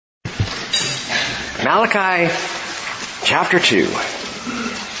Malachi chapter 2,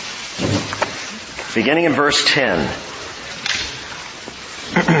 beginning in verse 10.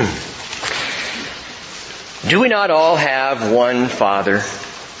 Do we not all have one Father?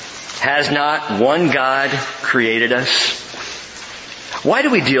 Has not one God created us? Why do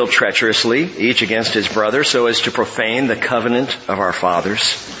we deal treacherously, each against his brother, so as to profane the covenant of our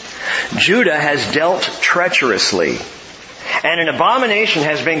fathers? Judah has dealt treacherously, and an abomination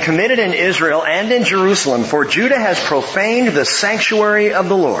has been committed in Israel and in Jerusalem, for Judah has profaned the sanctuary of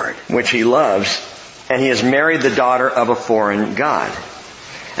the Lord, which he loves, and he has married the daughter of a foreign god.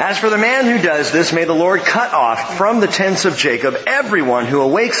 As for the man who does this, may the Lord cut off from the tents of Jacob everyone who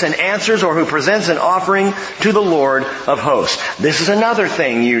awakes and answers or who presents an offering to the Lord of hosts. This is another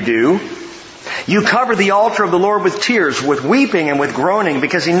thing you do. You cover the altar of the Lord with tears, with weeping and with groaning,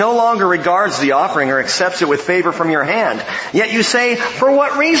 because he no longer regards the offering or accepts it with favor from your hand. Yet you say, for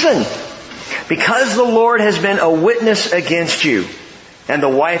what reason? Because the Lord has been a witness against you and the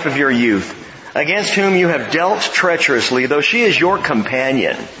wife of your youth, against whom you have dealt treacherously, though she is your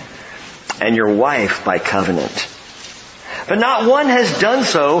companion and your wife by covenant. But not one has done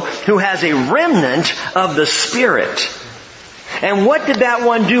so who has a remnant of the Spirit. And what did that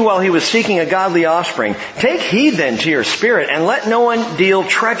one do while he was seeking a godly offspring? Take heed then to your spirit, and let no one deal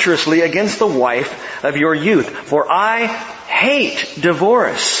treacherously against the wife of your youth. For I hate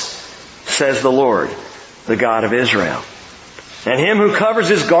divorce, says the Lord, the God of Israel. And him who covers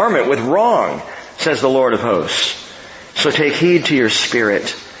his garment with wrong, says the Lord of hosts. So take heed to your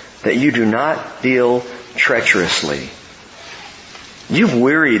spirit, that you do not deal treacherously. You've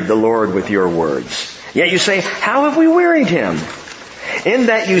wearied the Lord with your words. Yet you say, how have we wearied him? In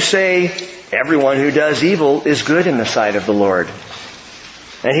that you say, everyone who does evil is good in the sight of the Lord,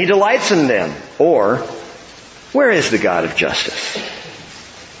 and he delights in them. Or, where is the God of justice?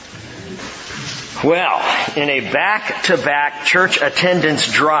 Well, in a back-to-back church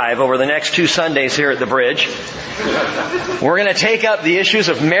attendance drive over the next 2 Sundays here at the Bridge, we're going to take up the issues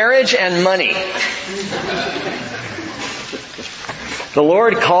of marriage and money. The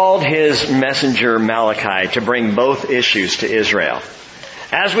Lord called His messenger Malachi to bring both issues to Israel.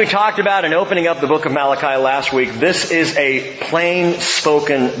 As we talked about in opening up the book of Malachi last week, this is a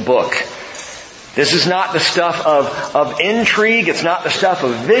plain-spoken book. This is not the stuff of intrigue. It's not the stuff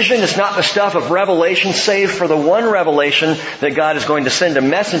of vision. It's not the stuff of revelation, save for the one revelation that God is going to send a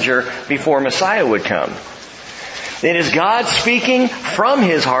messenger before Messiah would come. It is God speaking from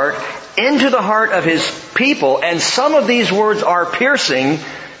His heart into the heart of His people, and some of these words are piercing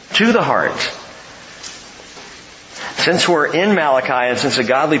to the heart. Since we're in Malachi, and since a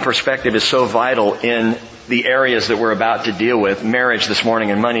godly perspective is so vital in the areas that we're about to deal with, marriage this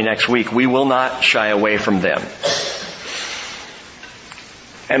morning and money next week, we will not shy away from them.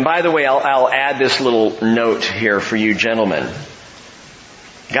 And by the way, I'll add this little note here for you gentlemen.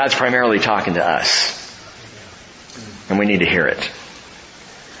 God's primarily talking to us, and we need to hear it.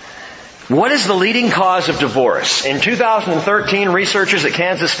 What is the leading cause of divorce? In 2013, researchers at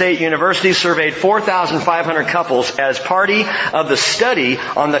Kansas State University surveyed 4,500 couples as part of the study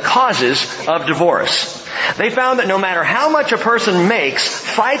on the causes of divorce. They found that no matter how much a person makes,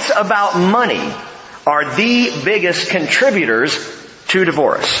 fights about money are the biggest contributors to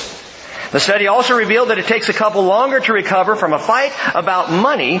divorce. The study also revealed that it takes a couple longer to recover from a fight about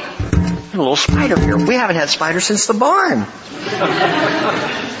money. There's a little spider here. We haven't had spiders since the barn.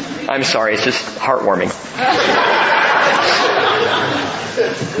 I'm sorry, it's just heartwarming.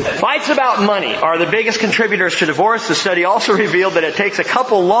 Fights about money are the biggest contributors to divorce. The study also revealed that it takes a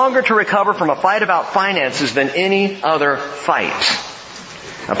couple longer to recover from a fight about finances than any other fight.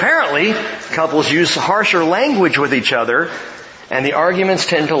 Apparently, couples use harsher language with each other, and the arguments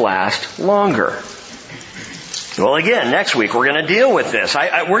tend to last longer. Well, again, next week we're going to deal with this.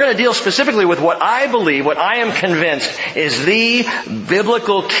 We're going to deal specifically with what I believe, what I am convinced is the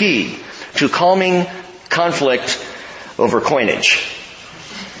biblical key to calming conflict over coinage.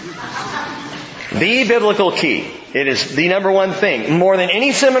 The biblical key. It is the number one thing. More than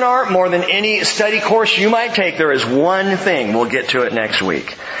any seminar, more than any study course you might take, there is one thing. We'll get to it next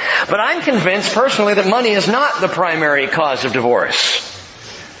week. But I'm convinced personally that money is not the primary cause of divorce.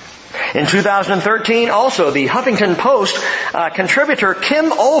 In 2013, also, the Huffington Post contributor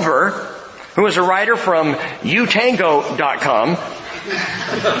Kim Ulver, who is a writer from utango.com,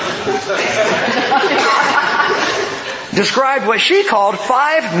 described what she called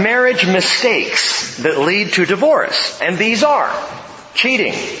 5 marriage mistakes that lead to divorce. And these are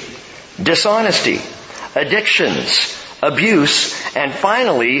cheating, dishonesty, addictions, abuse, and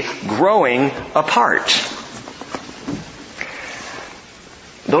finally, growing apart.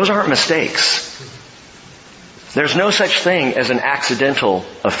 Those aren't mistakes. There's no such thing as an accidental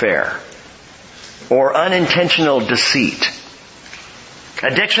affair or unintentional deceit.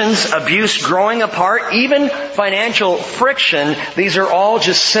 Addictions, abuse, growing apart, even financial friction, these are all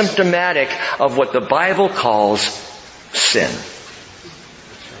just symptomatic of what the Bible calls sin.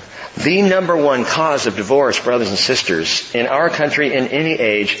 The number one cause of divorce, brothers and sisters, in our country, in any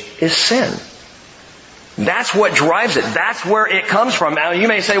age, is sin. That's what drives it. That's where it comes from. Now you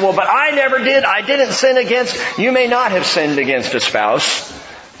may say, well, but I never did. I didn't sin against. You may not have sinned against a spouse,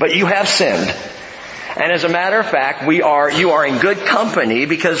 but you have sinned. And as a matter of fact, you are in good company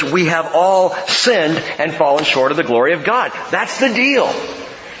because we have all sinned and fallen short of the glory of God. That's the deal.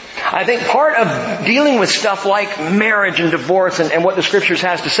 I think part of dealing with stuff like marriage and divorce and what the Scriptures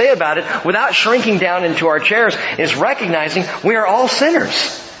has to say about it, without shrinking down into our chairs, is recognizing we are all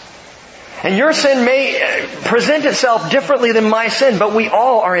sinners. And your sin may present itself differently than my sin, but we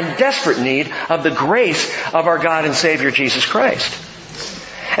all are in desperate need of the grace of our God and Savior Jesus Christ.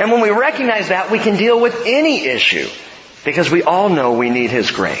 And when we recognize that, we can deal with any issue because we all know we need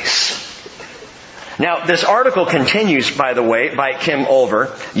His grace. Now, this article continues, by the way, by Kim Ulver,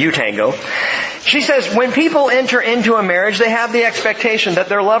 Utango. She says, when people enter into a marriage, they have the expectation that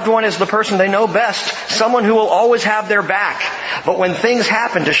their loved one is the person they know best, someone who will always have their back. But when things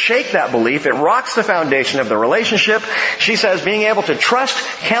happen to shake that belief, it rocks the foundation of the relationship. She says, being able to trust,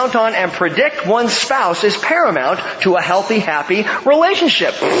 count on, and predict one's spouse is paramount to a healthy, happy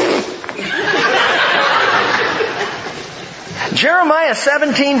relationship. Jeremiah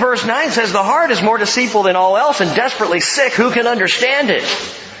 17 verse 9 says, the heart is more deceitful than all else and desperately sick. Who can understand it?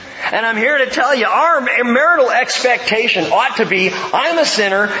 And I'm here to tell you, our marital expectation ought to be, I'm a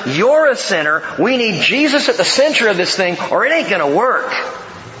sinner, you're a sinner, we need Jesus at the center of this thing, or it ain't gonna work.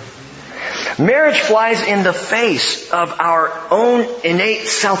 Marriage flies in the face of our own innate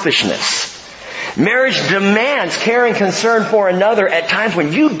selfishness. Marriage demands care and concern for another at times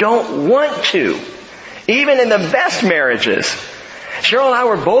when you don't want to. Even in the best marriages. Cheryl and I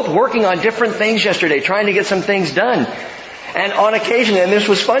were both working on different things yesterday, trying to get some things done. And on occasion, and this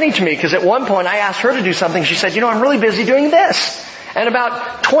was funny to me, because at one point I asked her to do something. She said, I'm really busy doing this. And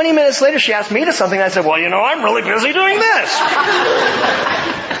about 20 minutes later, she asked me to do something. And I said, well, I'm really busy doing this.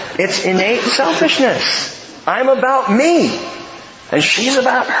 It's innate selfishness. I'm about me. And she's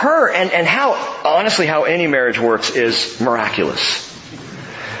about her. And how any marriage works is miraculous.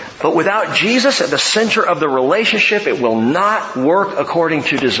 But without Jesus at the center of the relationship, it will not work according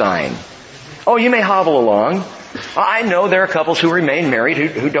to design. Oh, you may hobble along. I know there are couples who remain married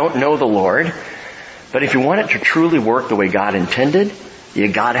who don't know the Lord. But if you want it to truly work the way God intended,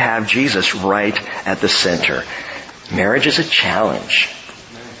 you got to have Jesus right at the center. Marriage is a challenge.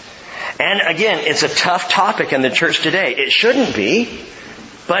 And again, it's a tough topic in the church today. It shouldn't be,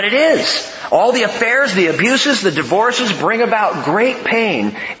 but it is. All the affairs, the abuses, the divorces bring about great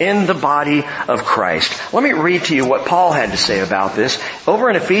pain in the body of Christ. Let me read to you what Paul had to say about this over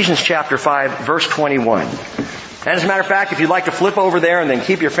in Ephesians chapter 5, verse 21. And as a matter of fact, if you'd like to flip over there and then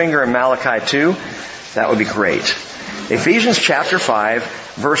keep your finger in Malachi 2, that would be great. Ephesians chapter 5,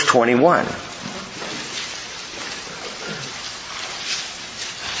 verse 21.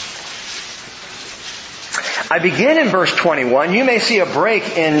 I begin in verse 21. You may see a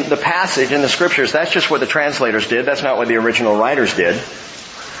break in the passage in the Scriptures. That's just what the translators did. That's not what the original writers did.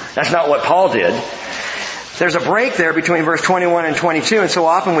 That's not what Paul did. There's a break there between verse 21 and 22, and so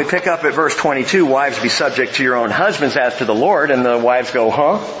often we pick up at verse 22, wives be subject to your own husbands as to the Lord, and the wives go,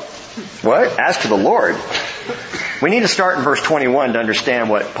 huh? What? As to the Lord? We need to start in verse 21 to understand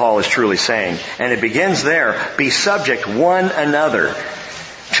what Paul is truly saying. And it begins there, be subject one another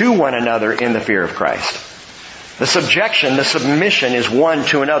to one another in the fear of Christ. The subjection, the submission is one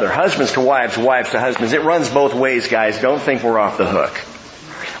to another. Husbands to wives, wives to husbands. It runs both ways, guys. Don't think we're off the hook.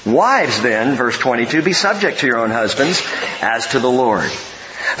 Wives then, verse 22, be subject to your own husbands as to the Lord.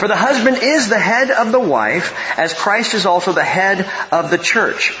 For the husband is the head of the wife, as Christ is also the head of the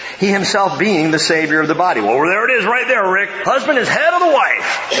church, he himself being the Savior of the body. Well, there it is right there, Rick. Husband is head of the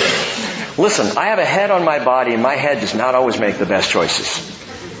wife. Listen, I have a head on my body, and my head does not always make the best choices.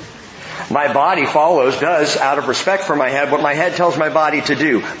 My body does, out of respect for my head, what my head tells my body to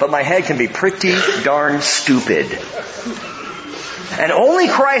do. But my head can be pretty darn stupid. And only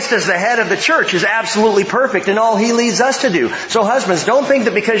Christ as the head of the church is absolutely perfect in all He leads us to do. So husbands, don't think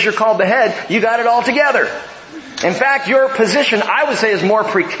that because you're called the head, you got it all together. In fact, your position, I would say, is more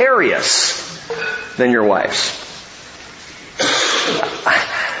precarious than your wife's.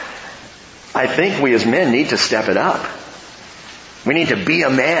 I think we as men need to step it up. We need to be a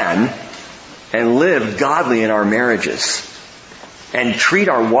man and live godly in our marriages and treat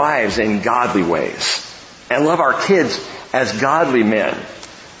our wives in godly ways. and love our kids as godly men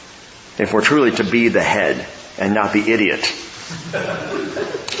if we're truly to be the head and not the idiot.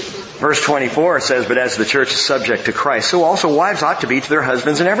 Verse 24 says, but as the church is subject to Christ, so also wives ought to be to their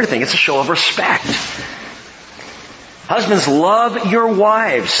husbands in everything. It's a show of respect. Husbands, love your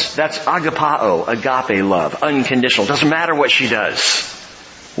wives. That's agapao, agape love, unconditional. Doesn't matter what she does.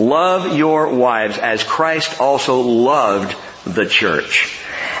 Love your wives as Christ also loved the church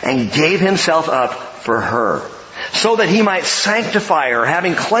and gave himself up for her, so that he might sanctify her,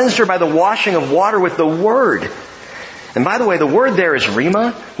 having cleansed her by the washing of water with the word. And by the way, the word there is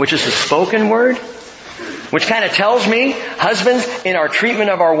rhema, which is the spoken word, which kind of tells me, husbands, in our treatment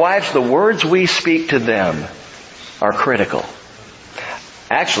of our wives, the words we speak to them are critical.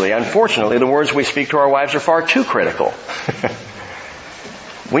 Actually, unfortunately, the words we speak to our wives are far too critical.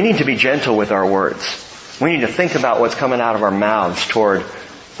 We need to be gentle with our words. We need to think about what's coming out of our mouths toward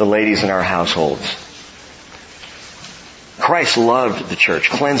the ladies in our households. Christ loved the church,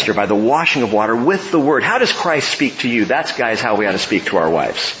 cleansed her by the washing of water with the word. How does Christ speak to you? That's, guys, how we ought to speak to our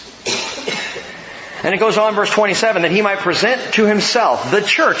wives. And it goes on, verse 27, that he might present to himself the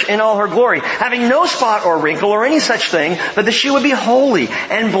church in all her glory, having no spot or wrinkle or any such thing, but that she would be holy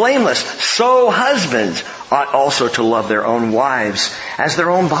and blameless. So husbands ought also to love their own wives as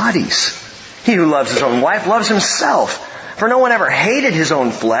their own bodies. He who loves his own wife loves himself. For no one ever hated his own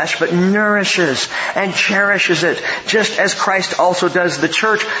flesh, but nourishes and cherishes it, just as Christ also does the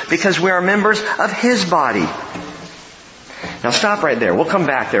church, because we are members of his body. Now stop right there. We'll come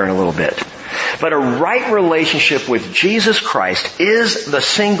back there in a little bit. But a right relationship with Jesus Christ is the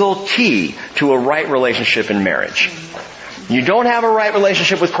single key to a right relationship in marriage. You don't have a right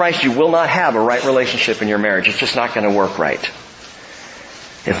relationship with Christ, you will not have a right relationship in your marriage. It's just not going to work right.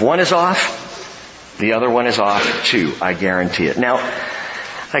 If one is off, the other one is off too. I guarantee it. Now,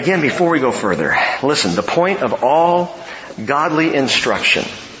 again, before we go further, listen, the point of all godly instruction,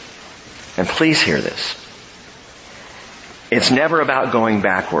 and please hear this, it's never about going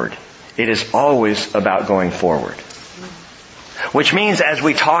backward. It is always about going forward. Which means as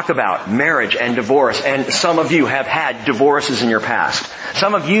we talk about marriage and divorce, and some of you have had divorces in your past.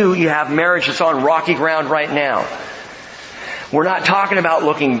 Some of you have marriage that's on rocky ground right now. We're not talking about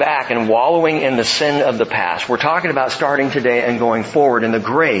looking back and wallowing in the sin of the past. We're talking about starting today and going forward in the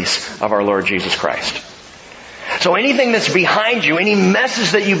grace of our Lord Jesus Christ. So anything that's behind you, any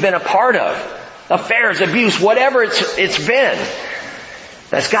messes that you've been a part of, affairs, abuse, whatever it's been,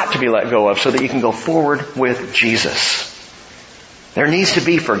 that's got to be let go of so that you can go forward with Jesus. There needs to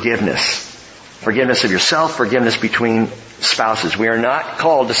be forgiveness. Forgiveness of yourself, forgiveness between spouses. We are not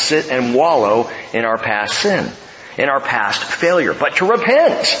called to sit and wallow in our past sin, in our past failure, but to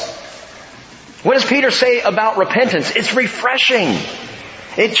repent. What does Peter say about repentance? It's refreshing.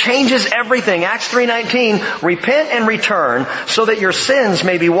 It changes everything. Acts 3:19, repent and return so that your sins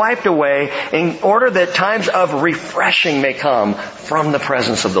may be wiped away in order that times of refreshing may come from the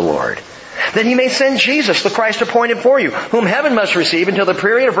presence of the Lord. That he may send Jesus, the Christ appointed for you, whom heaven must receive until the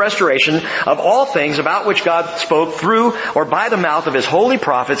period of restoration of all things about which God spoke through or by the mouth of his holy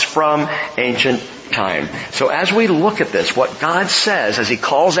prophets from ancient time. So as we look at this, what God says as he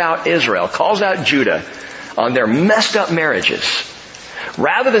calls out Israel, calls out Judah on their messed up marriages,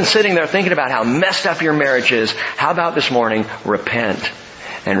 rather than sitting there thinking about how messed up your marriage is, how about this morning, repent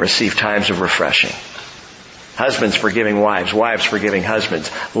and receive times of refreshing. Husbands forgiving wives, wives forgiving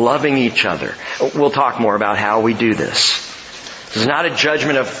husbands, loving each other. We'll talk more about how we do this. This is not a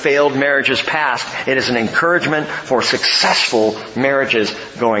judgment of failed marriages past. It is an encouragement for successful marriages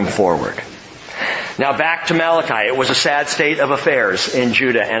going forward. Now back to Malachi. It was a sad state of affairs in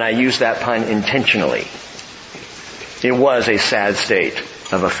Judah, and I use that pun intentionally. It was a sad state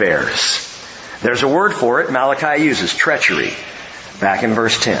of affairs. There's a word for it Malachi uses, treachery. Back in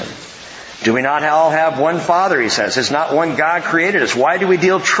verse 10. Do we not all have one Father, he says? Is not one God created us? Why do we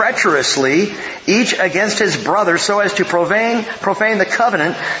deal treacherously, each against his brother, so as to profane the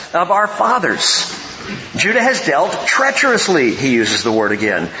covenant of our fathers? Judah has dealt treacherously, he uses the word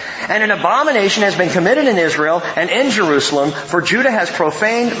again. And an abomination has been committed in Israel and in Jerusalem, for Judah has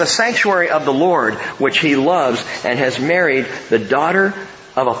profaned the sanctuary of the Lord, which he loves, and has married the daughter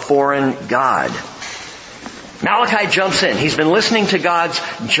of a foreign god. Malachi jumps in. He's been listening to God's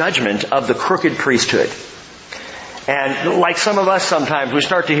judgment of the crooked priesthood. And like some of us sometimes, we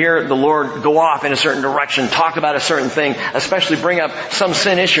start to hear the Lord go off in a certain direction, talk about a certain thing, especially bring up some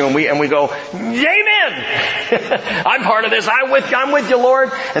sin issue, and we go, Amen! I'm part of this. I'm with you,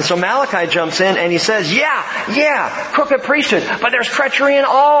 Lord. And so Malachi jumps in and he says, yeah, crooked priesthood, but there's treachery in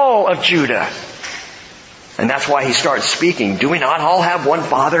all of Judah. And that's why he starts speaking. Do we not all have one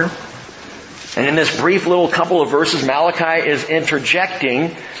Father? And in this brief little couple of verses, Malachi is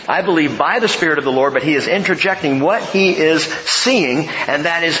interjecting, I believe by the Spirit of the Lord, but he is interjecting what he is seeing, and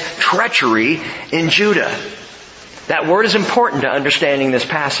that is treachery in Judah. That word is important to understanding this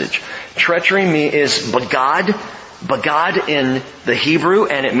passage. Treachery is bagad in the Hebrew,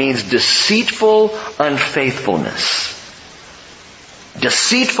 and it means deceitful unfaithfulness.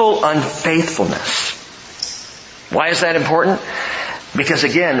 Deceitful unfaithfulness. Why is that important? Because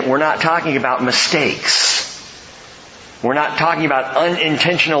again, we're not talking about mistakes. We're not talking about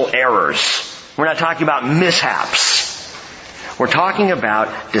unintentional errors. We're not talking about mishaps. We're talking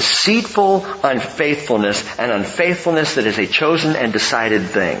about deceitful unfaithfulness, and unfaithfulness that is a chosen and decided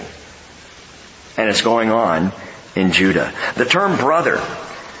thing. And it's going on in Judah. The term brother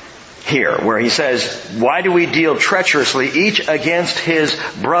here, where he says, why do we deal treacherously each against his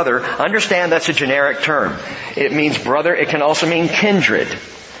brother? Understand that's a generic term. It means brother. It can also mean kindred.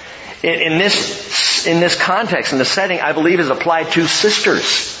 In this context, in the setting, I believe is applied to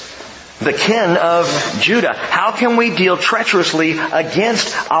sisters, the kin of Judah. How can we deal treacherously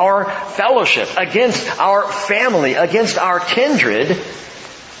against our fellowship, against our family, against our kindred?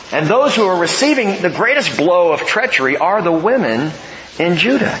 And those who are receiving the greatest blow of treachery are the women in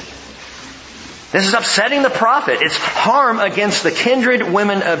Judah. This is upsetting the prophet. It's harm against the kindred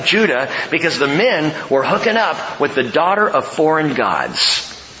women of Judah because the men were hooking up with the daughter of foreign gods,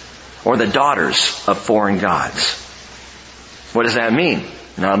 or the daughters of foreign gods. What does that mean?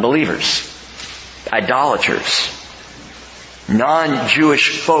 Non-believers, idolaters,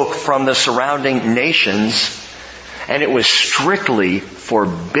 non-Jewish folk from the surrounding nations, and it was strictly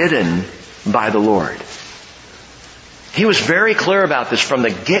forbidden by the Lord. He was very clear about this from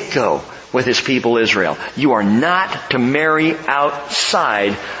the get-go with His people Israel. You are not to marry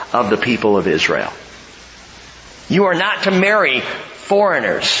outside of the people of Israel. You are not to marry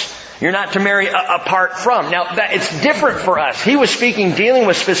foreigners. You're not to marry apart from. Now, it's different for us. He was dealing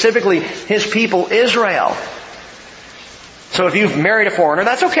with specifically His people Israel. So if you've married a foreigner,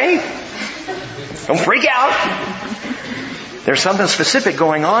 that's okay. Don't freak out. There's something specific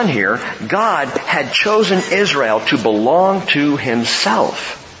going on here. God had chosen Israel to belong to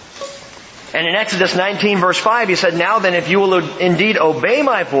Himself. And in Exodus 19 verse 5, He said, now then, if you will indeed obey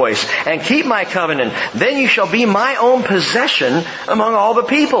my voice and keep my covenant, then you shall be my own possession among all the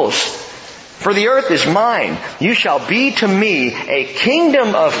peoples. For the earth is mine. You shall be to me a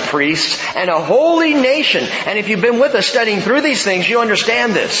kingdom of priests and a holy nation. And if you've been with us studying through these things, you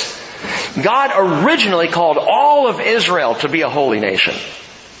understand this. God originally called all of Israel to be a holy nation.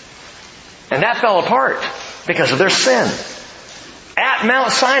 And that fell apart because of their sin. At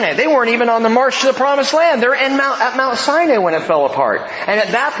Mount Sinai, they weren't even on the march to the Promised Land. They're at Mount Sinai when it fell apart. And at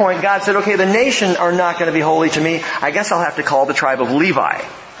that point, God said, okay, the nation are not going to be holy to me. I guess I'll have to call the tribe of Levi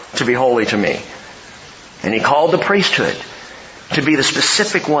to be holy to me. And He called the priesthood to be the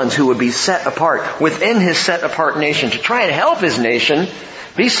specific ones who would be set apart within His set apart nation, to try and help His nation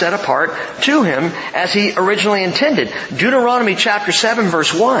be set apart to Him as He originally intended. Deuteronomy chapter 7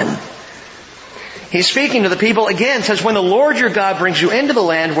 verse 1. He's speaking to the people again, says, when the Lord your God brings you into the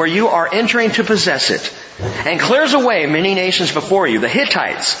land where you are entering to possess it, and clears away many nations before you, the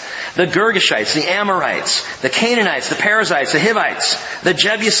Hittites, the Girgashites, the Amorites, the Canaanites, the Perizzites, the Hivites, the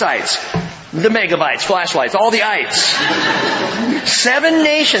Jebusites, the Megabites, flashlights, all the ites. 7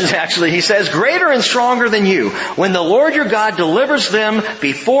 nations, actually, He says, greater and stronger than you. When the Lord your God delivers them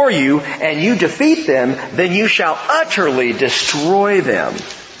before you, and you defeat them, then you shall utterly destroy them.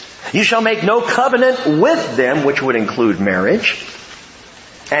 You shall make no covenant with them, which would include marriage,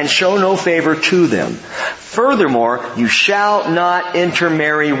 and show no favor to them. Furthermore, you shall not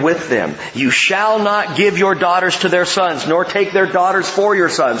intermarry with them. You shall not give your daughters to their sons, nor take their daughters for your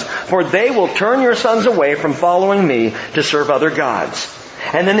sons, for they will turn your sons away from following me to serve other gods.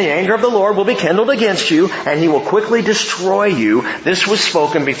 And then the anger of the Lord will be kindled against you, and He will quickly destroy you. This was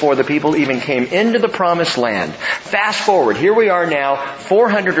spoken before the people even came into the promised land. Fast forward, here we are now,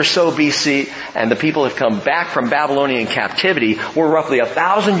 400 or so BC, and the people have come back from Babylonian captivity. We're roughly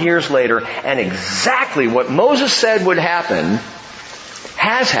 1,000 years later, and exactly what Moses said would happen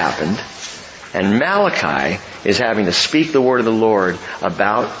has happened, and Malachi is having to speak the word of the Lord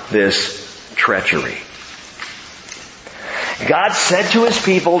about this treachery. God said to His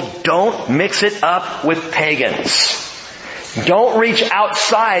people, don't mix it up with pagans. Don't reach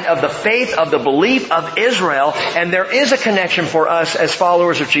outside of the faith, of the belief of Israel, and there is a connection for us as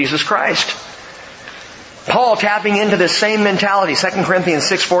followers of Jesus Christ. Paul, tapping into this same mentality, 2 Corinthians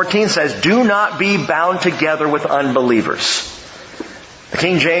 6:14 says, do not be bound together with unbelievers. The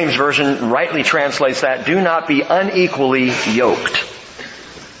King James Version rightly translates that, do not be unequally yoked.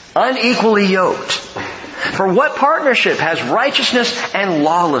 unequally yoked. For what partnership has righteousness and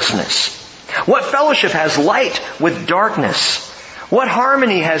lawlessness? What fellowship has light with darkness? What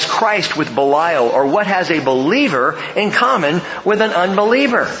harmony has Christ with Belial? Or what has a believer in common with an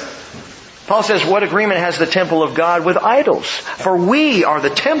unbeliever? Paul says, what agreement has the temple of God with idols? For we are the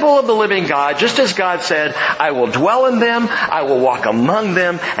temple of the living God, just as God said, I will dwell in them, I will walk among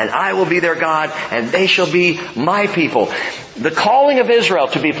them, and I will be their God, and they shall be my people. The calling of Israel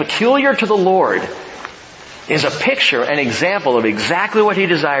to be peculiar to the Lord is a picture, an example of exactly what He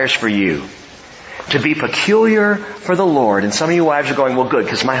desires for you. To be peculiar for the Lord. And some of you wives are going, well, good,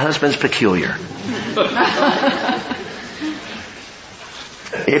 because my husband's peculiar.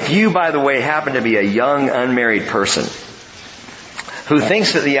 If you, by the way, happen to be a young, unmarried person who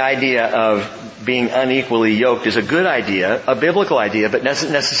thinks that the idea of being unequally yoked is a good idea, a biblical idea, but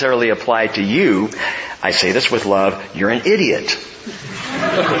doesn't necessarily apply to you, I say this with love, you're an idiot.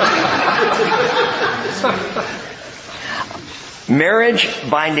 Marriage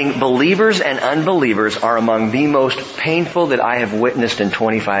binding believers and unbelievers are among the most painful that I have witnessed in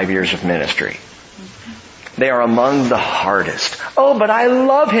 25 years of ministry. They are among the hardest. Oh, but I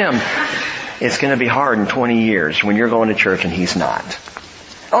love him. It's going to be hard in 20 years when you're going to church and he's not.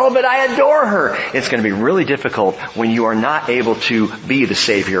 Oh, but I adore her. It's going to be really difficult when you are not able to be the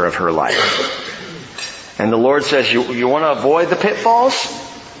Savior of her life. And the Lord says, you want to avoid the pitfalls?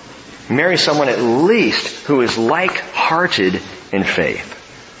 Marry someone at least who is like-hearted in faith.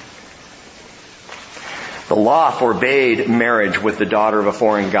 The law forbade marriage with the daughter of a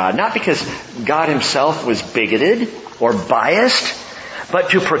foreign god, not because God Himself was bigoted or biased, but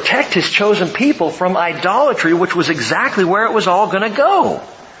to protect His chosen people from idolatry, which was exactly where it was all going to go.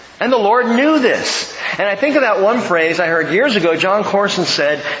 And the Lord knew this. And I think of that one phrase I heard years ago. John Corson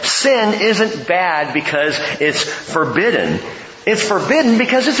said, sin isn't bad because it's forbidden. It's forbidden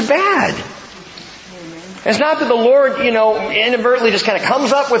because it's bad. It's not that the Lord, inadvertently just kind of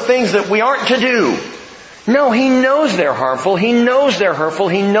comes up with things that we aren't to do. No, He knows they're harmful. He knows they're hurtful.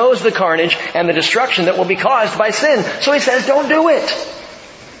 He knows the carnage and the destruction that will be caused by sin. So He says, don't do it.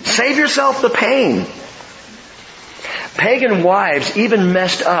 Save yourself the pain. Pagan wives even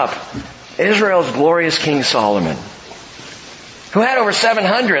messed up Israel's glorious King Solomon, who had over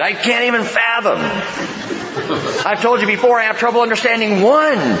 700. I can't even fathom. I've told you before, I have trouble understanding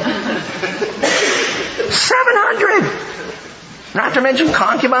one. 700! Not to mention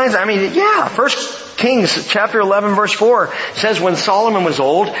concubines. 1 Kings chapter 11 verse 4 says when Solomon was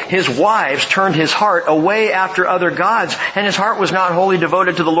old, his wives turned his heart away after other gods, and his heart was not wholly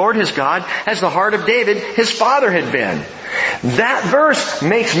devoted to the Lord his God, as the heart of David, his father, had been. That verse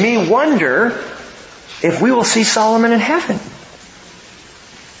makes me wonder if we will see Solomon in heaven.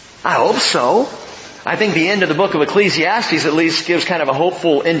 I hope so. I think the end of the book of Ecclesiastes at least gives kind of a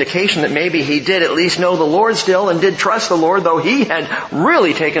hopeful indication that maybe he did at least know the Lord still and did trust the Lord, though he had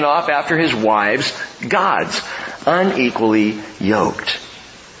really taken off after his wives' gods, unequally yoked.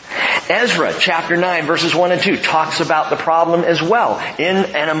 Ezra chapter 9 verses 1 and 2 talks about the problem as well in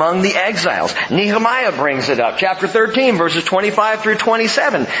and among the exiles. Nehemiah brings it up. Chapter 13 verses 25 through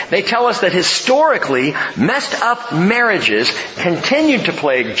 27. They tell us that historically messed up marriages continued to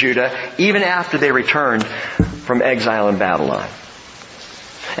plague Judah even after they returned from exile in Babylon.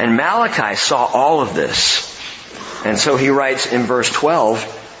 And Malachi saw all of this. And so he writes in verse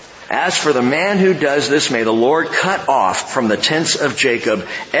 12, as for the man who does this, may the Lord cut off from the tents of Jacob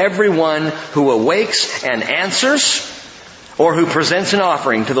everyone who awakes and answers, or who presents an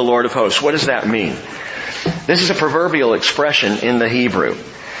offering to the Lord of hosts. What does that mean? This is a proverbial expression in the Hebrew.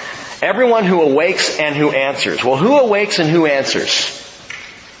 Everyone who awakes and who answers. Well, who awakes and who answers?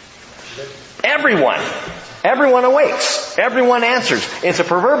 Everyone. Everyone awakes. Everyone answers. It's a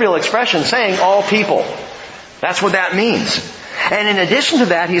proverbial expression saying all people. That's what that means. And in addition to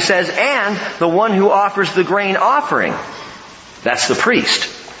that, he says, and the one who offers the grain offering. That's the priest.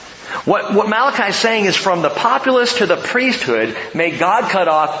 What Malachi is saying is from the populace to the priesthood, may God cut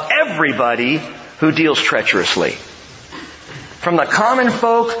off everybody who deals treacherously. From the common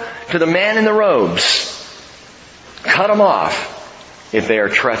folk to the man in the robes. Cut them off if they are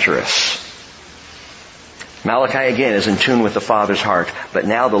treacherous. Malachi again is in tune with the Father's heart. But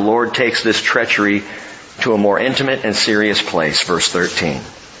now the Lord takes this treachery to a more intimate and serious place. Verse 13.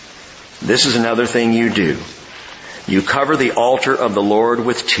 This is another thing you do. You cover the altar of the Lord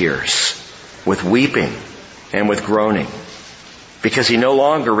with tears, with weeping, and with groaning, because He no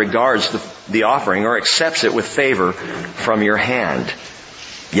longer regards the offering or accepts it with favor from your hand.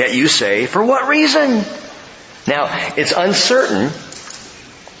 Yet you say, for what reason? Now, it's uncertain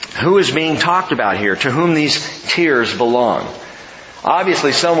who is being talked about here, to whom these tears belong.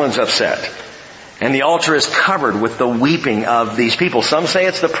 Obviously someone's upset. And the altar is covered with the weeping of these people. Some say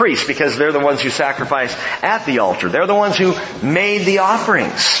it's the priests because they're the ones who sacrifice at the altar. They're the ones who made the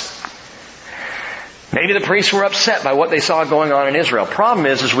offerings. Maybe the priests were upset by what they saw going on in Israel. Problem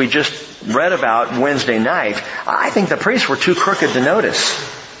is, as we just read about Wednesday night, I think the priests were too crooked to notice.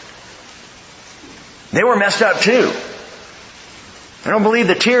 They were messed up too. I don't believe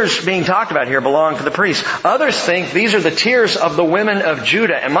the tears being talked about here belong to the priests. Others think these are the tears of the women of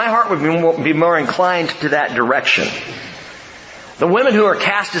Judah, and my heart would be more inclined to that direction. The women who are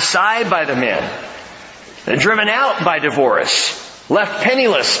cast aside by the men, driven out by divorce, left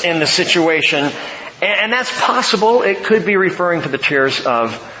penniless in the situation, and that's possible. It could be referring to the tears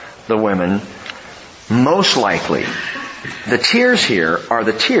of the women. Most likely, the tears here are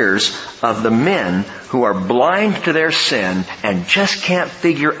the tears of the men who are blind to their sin and just can't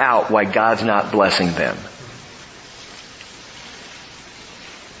figure out why God's not blessing them.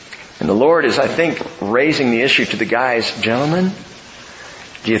 And the Lord is, I think, raising the issue to the guys. Gentlemen,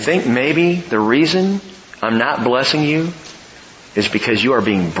 do you think maybe the reason I'm not blessing you is because you are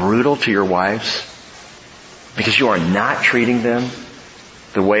being brutal to your wives? Because you are not treating them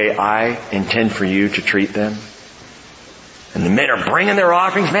the way I intend for you to treat them? And the men are bringing their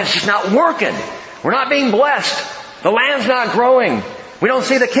offerings. Man, it's just not working. We're not being blessed. The land's not growing. We don't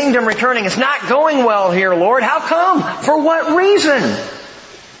see the kingdom returning. It's not going well here, Lord. How come? For what reason?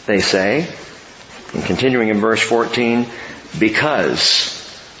 They say. And continuing in verse 14,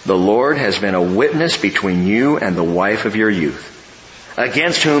 because the Lord has been a witness between you and the wife of your youth,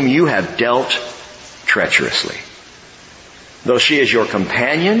 against whom you have dealt treacherously, though she is your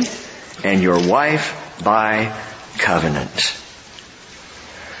companion and your wife by covenant.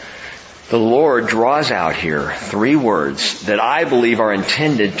 The Lord draws out here 3 words that I believe are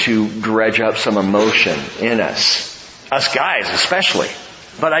intended to dredge up some emotion in us guys especially.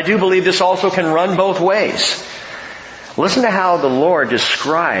 But I do believe this also can run both ways. Listen to how the Lord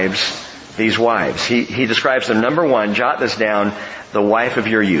describes these wives. He describes them, number 1, jot this down, the wife of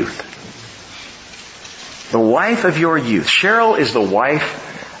your youth. The wife of your youth. Cheryl is the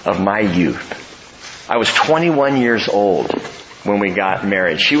wife of my youth. I was 21 years old when we got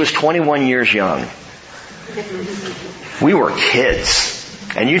married. She was 21 years young. We were kids.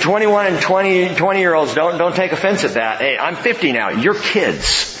 And you 21 and 20-year-olds, don't take offense at that. Hey, I'm 50 now. You're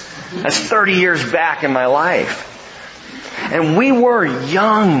kids. That's 30 years back in my life. And we were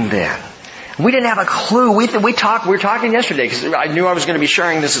young then. We didn't have a clue. We were talking yesterday because I knew I was going to be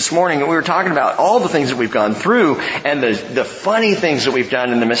sharing this morning, and we were talking about all the things that we've gone through and the funny things that we've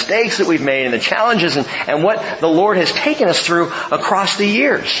done and the mistakes that we've made and the challenges and what the Lord has taken us through across the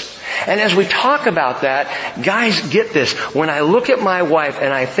years. And as we talk about that, guys, get this. When I look at my wife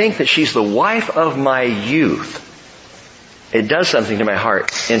and I think that she's the wife of my youth, it does something to my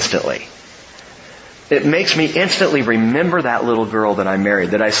heart instantly. It makes me instantly remember that little girl that I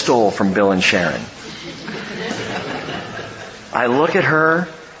married, that I stole from Bill and Sharon. I look at her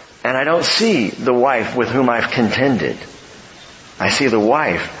and I don't see the wife with whom I've contended. I see the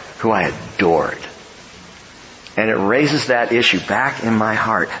wife who I adored. And it raises that issue back in my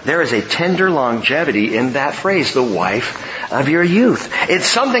heart. There is a tender longevity in that phrase, the wife of your youth. It's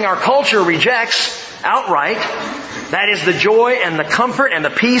something our culture rejects outright. That is the joy and the comfort and the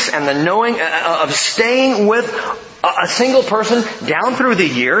peace and the knowing of staying with a single person down through the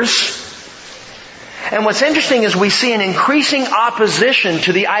years. And what's interesting is we see an increasing opposition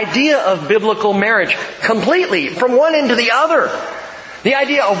to the idea of biblical marriage completely from one end to the other. The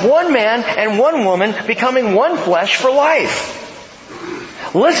idea of one man and one woman becoming one flesh for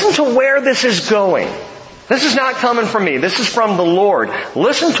life. Listen to where this is going. This is not coming from me. This is from the Lord.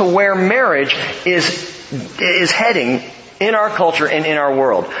 Listen to where marriage is heading in our culture and in our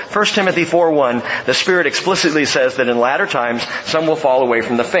world. 1 Timothy 4:1, the Spirit explicitly says that in latter times some will fall away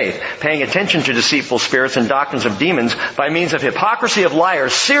from the faith, paying attention to deceitful spirits and doctrines of demons by means of hypocrisy of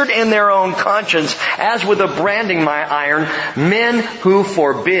liars, seared in their own conscience as with a branding iron, men who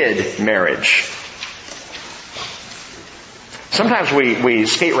forbid marriage. Sometimes we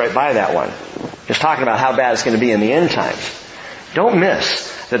skate right by that one, just talking about how bad it's going to be in the end times. Don't miss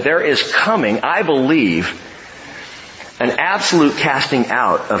that there is coming, I believe, an absolute casting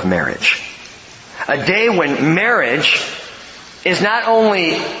out of marriage. A day when marriage is not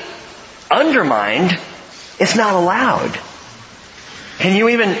only undermined, it's not allowed. Can you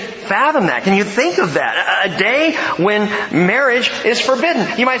even fathom that? Can you think of that? A day when marriage is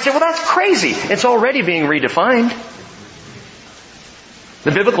forbidden. You might say, well, that's crazy. It's already being redefined.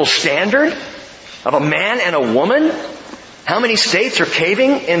 The biblical standard of a man and a woman, how many states are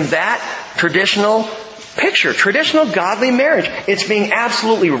caving in that traditional picture, traditional godly marriage. It's being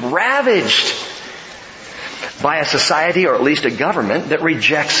absolutely ravaged by a society, or at least a government, that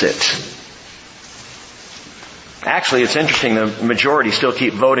rejects it. Actually, it's interesting, the majority still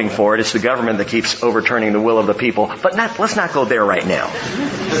keep voting for it. It's the government that keeps overturning the will of the people. But let's not go there right now.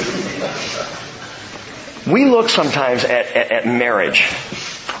 We look sometimes at marriage.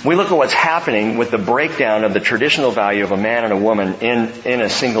 We look at what's happening with the breakdown of the traditional value of a man and a woman in a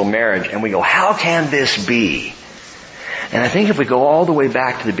single marriage, and we go, how can this be? And I think if we go all the way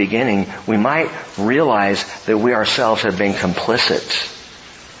back to the beginning, we might realize that we ourselves have been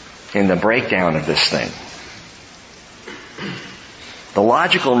complicit in the breakdown of this thing. The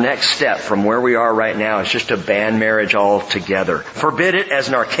logical next step from where we are right now is just to ban marriage altogether. Forbid it as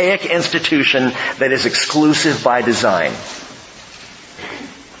an archaic institution that is exclusive by design.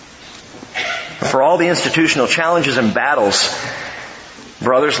 For all the institutional challenges and battles,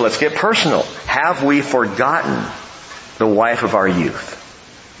 brothers, let's get personal. Have we forgotten the wife of our youth?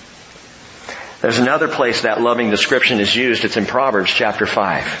 There's another place that loving description is used. It's in Proverbs chapter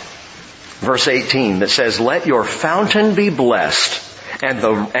 5, verse 18, that says, let your fountain be blessed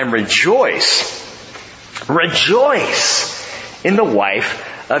and rejoice in the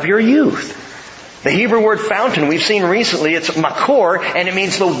wife of your youth. The Hebrew word fountain we've seen recently, it's makor, and it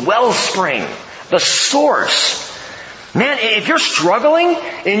means the wellspring, the source. Man, if you're struggling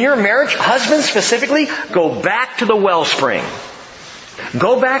in your marriage, husbands specifically, go back to the wellspring.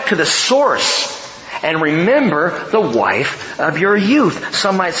 Go back to the source and remember the wife of your youth.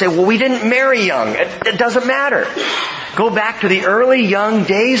 Some might say, well, we didn't marry young. It doesn't matter. Go back to the early young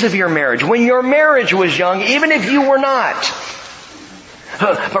days of your marriage, when your marriage was young, even if you were not.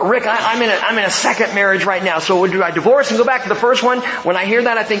 But Rick, I'm in a second marriage right now, so do I divorce and go back to the first one? When I hear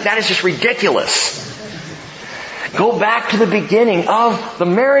that, I think that is just ridiculous. Go back to the beginning of the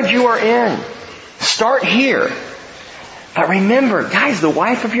marriage you are in. Start here. But remember, guys, the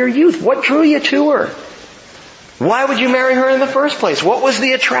wife of your youth, what drew you to her? Why would you marry her in the first place? What was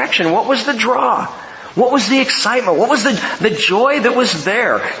the attraction? What was the draw? What was the excitement? What was the joy that was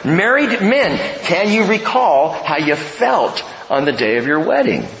there? Married men, can you recall how you felt on the day of your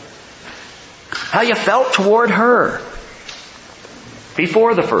wedding? How you felt toward her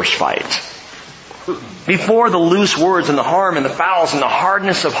before the first fight? Before the loose words and the harm and the fouls and the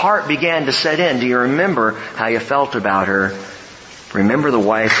hardness of heart began to set in, do you remember how you felt about her? Remember the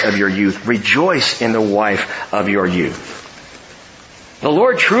wife of your youth. Rejoice in the wife of your youth. The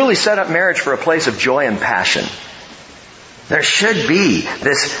Lord truly set up marriage for a place of joy and passion. There should be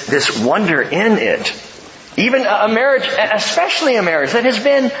this wonder in it. Even a marriage, especially a marriage that has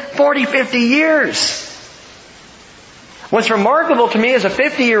been 40, 50 years. What's remarkable to me as a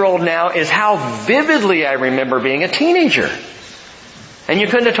 50-year-old now is how vividly I remember being a teenager. And you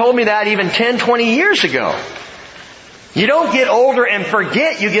couldn't have told me that even 10, 20 years ago. You don't get older and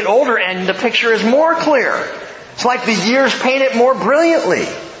forget. You get older and the picture is more clear. It's like the years paint it more brilliantly.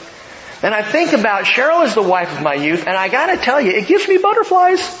 And I think about Cheryl as the wife of my youth, and I gotta tell you, it gives me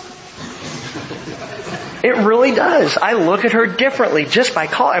butterflies. It really does. I look at her differently just by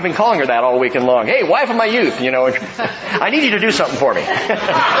I've been calling her that all weekend long. Hey, wife of my youth, I need you to do something for me.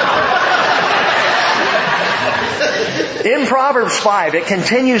 In Proverbs 5, it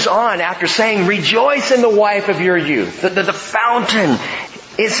continues on after saying, rejoice in the wife of your youth, the fountain.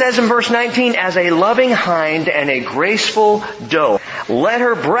 It says in verse 19, as a loving hind and a graceful doe, let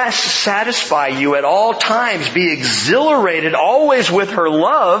her breasts satisfy you at all times. Be exhilarated always with her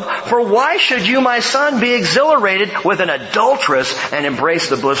love. For why should you, my son, be exhilarated with an adulteress and embrace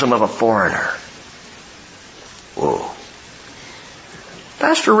the bosom of a foreigner? Whoa.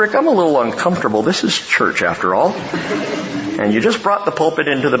 Pastor Rick, I'm a little uncomfortable. This is church after all. And you just brought the pulpit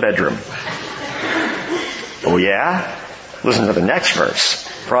into the bedroom. Oh yeah? Listen to the next verse.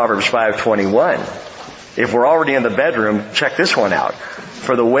 Proverbs 5:21. If we're already in the bedroom, check this one out.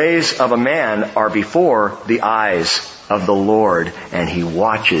 For the ways of a man are before the eyes of the Lord, and He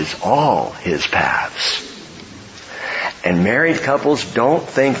watches all his paths. And married couples, don't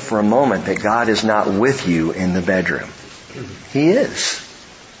think for a moment that God is not with you in the bedroom. He is.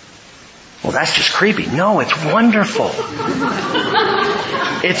 Well, that's just creepy. No, it's wonderful.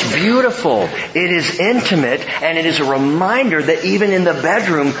 It's beautiful. It is intimate, and it is a reminder that even in the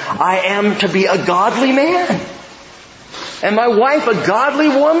bedroom, I am to be a godly man. And my wife a godly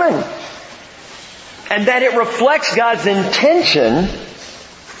woman. And that it reflects God's intention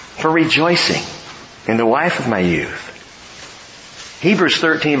for rejoicing in the wife of my youth. Hebrews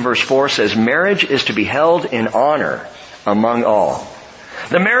 13 verse 4 says, marriage is to be held in honor among all.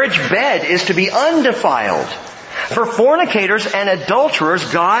 The marriage bed is to be undefiled. For fornicators and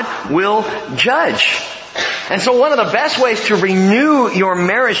adulterers, God will judge. And so one of the best ways to renew your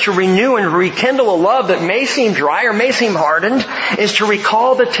marriage, to renew and rekindle a love that may seem dry or may seem hardened, is to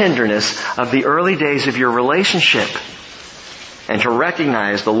recall the tenderness of the early days of your relationship. And to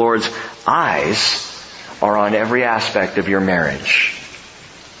recognize the Lord's eyes are on every aspect of your marriage,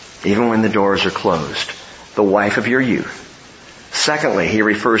 even when the doors are closed. The wife of your youth. Secondly, he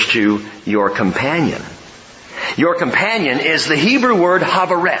refers to your companion. Your companion is the Hebrew word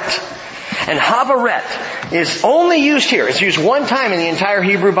havaret. And havaret is only used here. It's used one time in the entire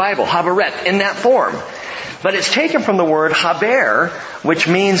Hebrew Bible, havaret, in that form. But it's taken from the word haber, which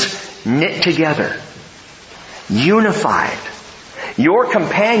means knit together, unified. Your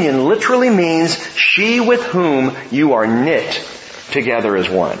companion literally means she with whom you are knit together as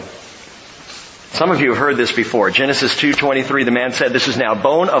one. Some of you have heard this before. Genesis 2:23, the man said, "This is now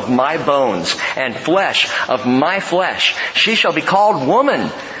bone of my bones and flesh of my flesh. She shall be called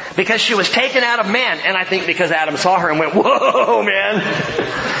woman because she was taken out of man." And I think because Adam saw her and went, "Whoa, man."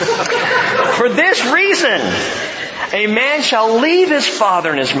 "For this reason, a man shall leave his father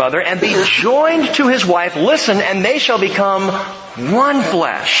and his mother and be joined to his wife. Listen, and they shall become one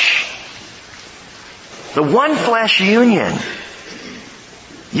flesh." The one flesh union.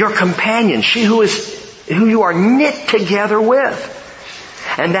 Your companion, she who you are knit together with.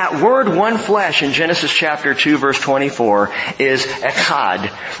 And that word one flesh in Genesis chapter 2 verse 24 is echad.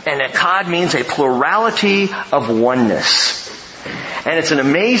 And echad means a plurality of oneness. And it's an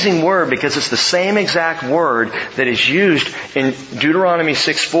amazing word because it's the same exact word that is used in Deuteronomy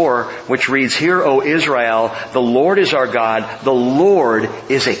 6:4, which reads, "Hear, O Israel, the Lord is our God, the Lord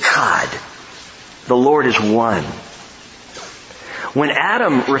is echad." The Lord is one. When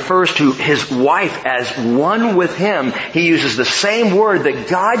Adam refers to his wife as one with him, he uses the same word that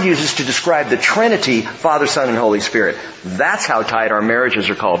God uses to describe the Trinity, Father, Son, and Holy Spirit. That's how tight our marriages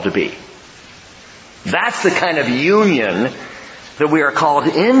are called to be. That's the kind of union that we are called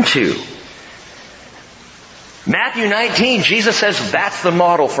into. Matthew 19, Jesus says that's the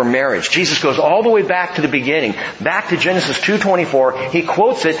model for marriage. Jesus goes all the way back to the beginning, back to Genesis 2:24. He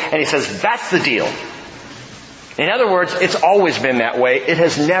quotes it and he says, that's the deal. In other words, it's always been that way. It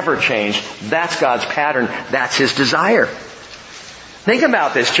has never changed. That's God's pattern. That's His desire. Think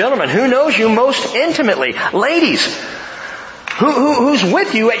about this, gentlemen. Who knows you most intimately? Ladies, who's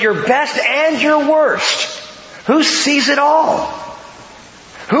with you at your best and your worst? Who sees it all?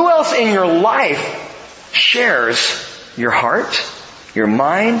 Who else in your life shares your heart, your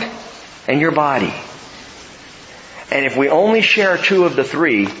mind, and your body? And if we only share two of the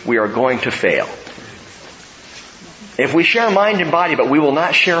three, we are going to fail. If we share mind and body, but we will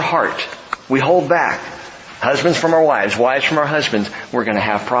not share heart, we hold back. Husbands from our wives, wives from our husbands, we're going to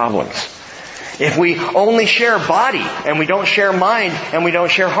have problems. If we only share body and we don't share mind and we don't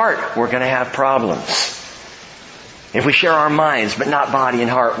share heart, we're going to have problems. If we share our minds but not body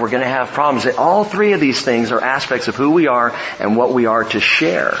and heart, we're going to have problems. All three of these things are aspects of who we are and what we are to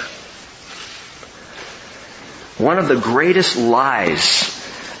share. One of the greatest lies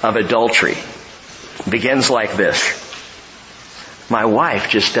of adultery begins like this. My wife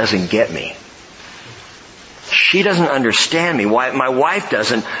just doesn't get me. She doesn't understand me. My wife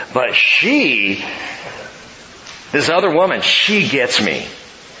doesn't, but this other woman, she gets me.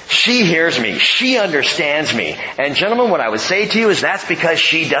 She hears me. She understands me. And gentlemen, what I would say to you is that's because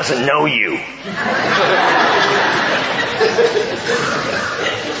she doesn't know you.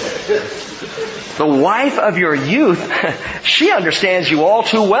 The wife of your youth, she understands you all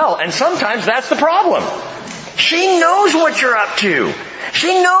too well. And sometimes that's the problem. She knows what you're up to.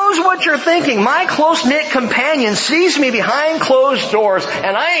 She knows what you're thinking. My close-knit companion sees me behind closed doors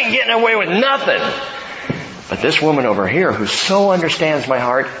and I ain't getting away with nothing. But this woman over here who so understands my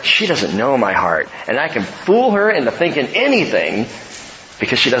heart, she doesn't know my heart. And I can fool her into thinking anything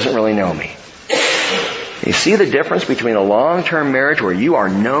because she doesn't really know me. You see the difference between a long-term marriage where you are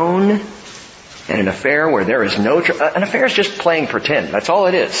known and an affair where there is no... An affair is just playing pretend. That's all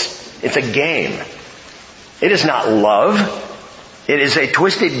it is. It's a game. It is not love. It is a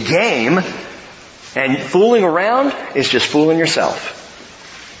twisted game. And fooling around is just fooling yourself.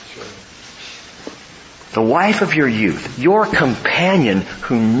 The wife of your youth, your companion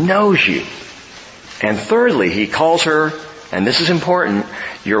who knows you. And thirdly, he calls her, and this is important,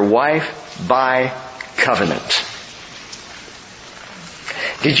 your wife by covenant.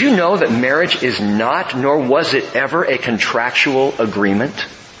 Did you know that marriage is not, nor was it ever, a contractual agreement?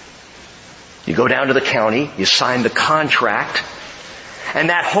 You go down to the county, you sign the contract, And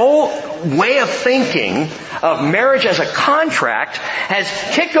that whole way of thinking of marriage as a contract has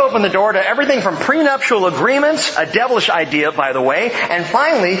kicked open the door to everything from prenuptial agreements, a devilish idea, by the way, and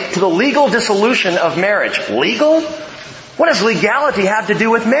finally to the legal dissolution of marriage. Legal? What does legality have to do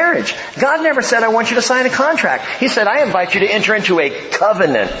with marriage? God never said, I want you to sign a contract. He said, I invite you to enter into a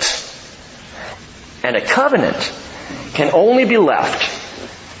covenant. And a covenant can only be left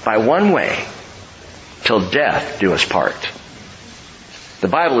by one way, till death do us part. The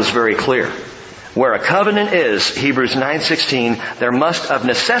Bible is very clear. Where a covenant is, Hebrews 9:16, there must of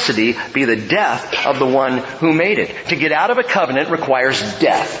necessity be the death of the one who made it. To get out of a covenant requires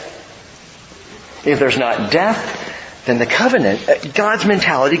death. If there's not death, then the covenant, God's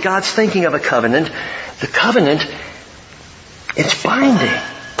mentality, God's thinking of a covenant, the covenant, it's binding.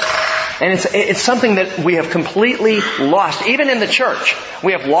 And it's something that we have completely lost. Even in the church,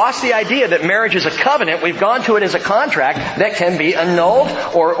 we have lost the idea that marriage is a covenant. We've gone to it as a contract that can be annulled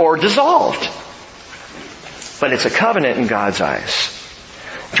or dissolved. But it's a covenant in God's eyes.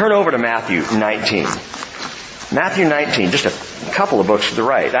 Turn over to Matthew 19. Matthew 19, just a couple of books to the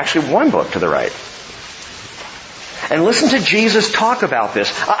right. Actually, one book to the right. And listen to Jesus talk about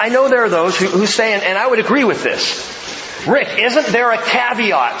this. I know there are those who say, and I would agree with this, Rick, isn't there a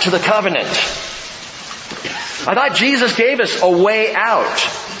caveat to the covenant? I thought Jesus gave us a way out.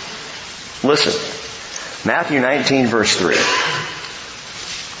 Listen, Matthew 19 verse 3.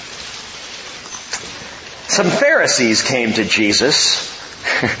 Some Pharisees came to Jesus.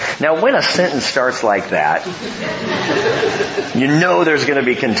 Now when a sentence starts like that, you know there's going to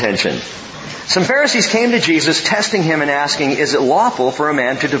be contention. Some Pharisees came to Jesus testing Him and asking, is it lawful for a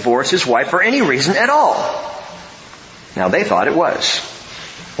man to divorce his wife for any reason at all? Now they thought it was.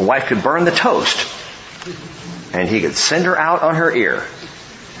 A wife could burn the toast and he could send her out on her ear.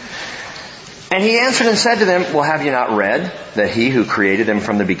 And He answered and said to them, well, have you not read that He who created them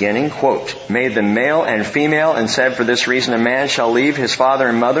from the beginning, quote, made them male and female, and said, for this reason a man shall leave his father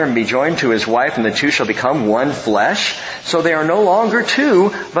and mother and be joined to his wife, and the two shall become one flesh. So they are no longer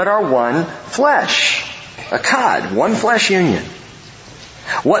two, but are one flesh. A cod, one flesh union.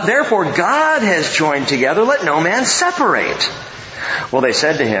 What therefore God has joined together, let no man separate. Well, they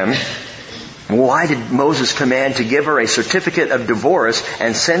said to Him, why did Moses command to give her a certificate of divorce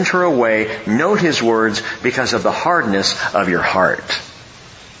and send her away? Note His words, because of the hardness of your heart.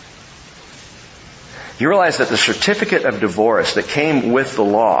 You realize that the certificate of divorce that came with the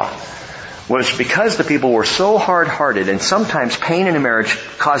law was because the people were so hard-hearted, and sometimes pain in a marriage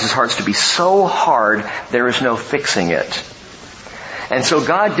causes hearts to be so hard, there is no fixing it. And so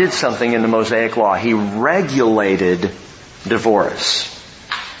God did something in the Mosaic Law. He regulated divorce.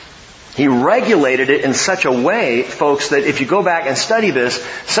 He regulated it in such a way, folks, that if you go back and study this,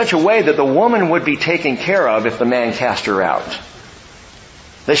 such a way that the woman would be taken care of if the man cast her out.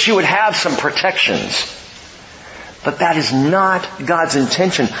 That she would have some protections. But that is not God's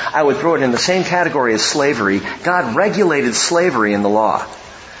intention. I would throw it in the same category as slavery. God regulated slavery in the law.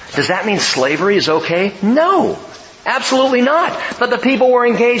 Does that mean slavery is okay? No. Absolutely not. But the people were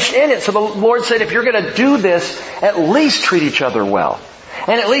engaged in it. So the Lord said, if you're going to do this, at least treat each other well.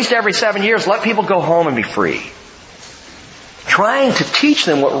 And at least every 7 years, let people go home and be free. Trying to teach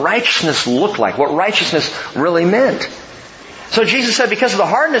them what righteousness looked like, what righteousness really meant. So Jesus said, because of the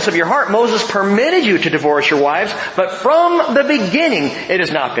hardness of your heart, Moses permitted you to divorce your wives, but from the beginning, it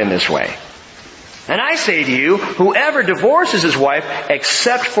has not been this way. And I say to you, whoever divorces his wife,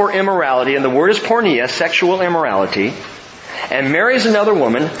 except for immorality, and the word is porneia, sexual immorality, and marries another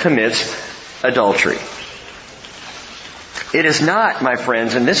woman, commits adultery. It is not, my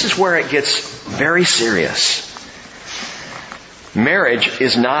friends, and this is where it gets very serious. Marriage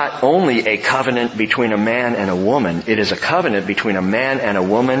is not only a covenant between a man and a woman, it is a covenant between a man and a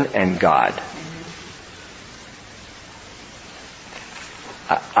woman and God.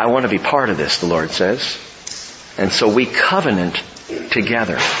 I want to be part of this, the Lord says. And so we covenant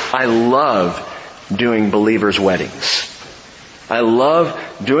together. I love doing believers' weddings. I love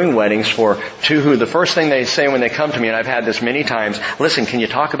doing weddings for two who the first thing they say when they come to me, and I've had this many times, listen, can you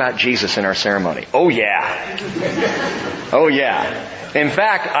talk about Jesus in our ceremony? Oh yeah. Oh yeah. In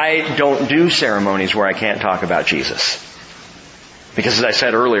fact, I don't do ceremonies where I can't talk about Jesus. Because as I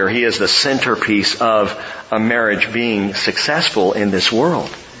said earlier, He is the centerpiece of a marriage being successful in this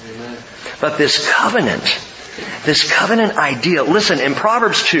world. Amen. But this covenant idea, listen, in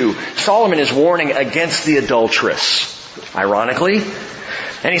Proverbs 2, Solomon is warning against the adulteress. Ironically.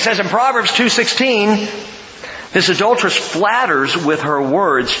 And he says in Proverbs 2:16, this adulteress flatters with her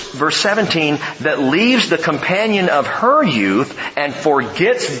words, verse 17, that leaves the companion of her youth and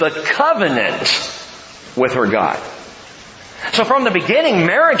forgets the covenant with her God. So from the beginning,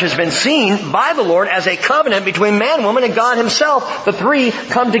 marriage has been seen by the Lord as a covenant between man, woman, and God Himself. The three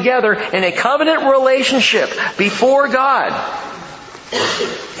come together in a covenant relationship before God.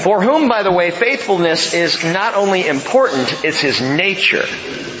 For whom, by the way, faithfulness is not only important, it's His nature.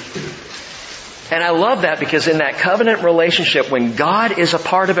 And I love that because in that covenant relationship, when God is a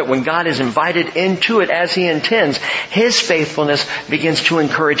part of it, when God is invited into it as He intends, His faithfulness begins to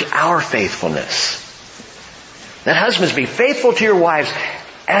encourage our faithfulness. That husbands, be faithful to your wives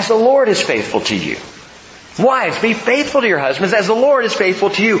as the Lord is faithful to you. Wives, be faithful to your husbands as the Lord is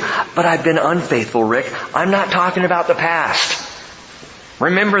faithful to you. But I've been unfaithful, Rick. I'm not talking about the past.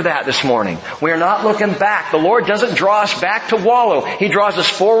 Remember that this morning. We are not looking back. The Lord doesn't draw us back to wallow. He draws us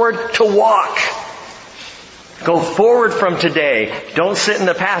forward to walk. Go forward from today. Don't sit in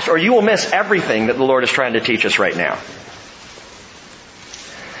the past or you will miss everything that the Lord is trying to teach us right now.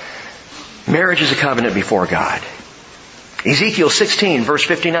 Marriage is a covenant before God. Ezekiel 16, verse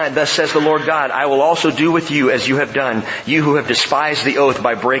 59, thus says the Lord God, I will also do with you as you have done, you who have despised the oath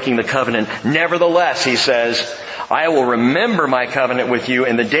by breaking the covenant. Nevertheless, He says, I will remember my covenant with you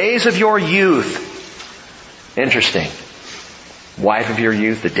in the days of your youth. Interesting. Wife of your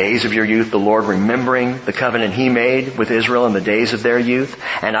youth, the days of your youth, the Lord remembering the covenant He made with Israel in the days of their youth.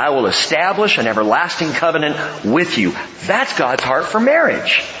 And I will establish an everlasting covenant with you. That's God's heart for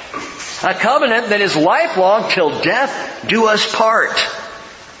marriage. A covenant that is lifelong till death do us part.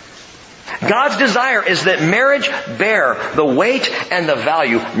 God's desire is that marriage bear the weight and the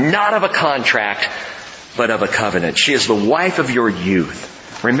value, not of a contract, but of a covenant. She is the wife of your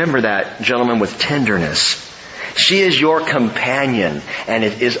youth. Remember that, gentlemen, with tenderness. She is your companion, and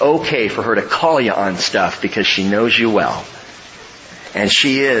it is okay for her to call you on stuff because she knows you well. And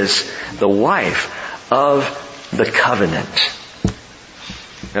she is the wife of the covenant.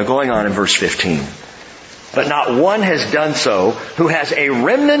 Now going on in verse 15. But not one has done so who has a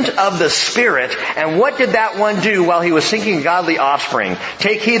remnant of the Spirit. And what did that one do while he was seeking godly offspring?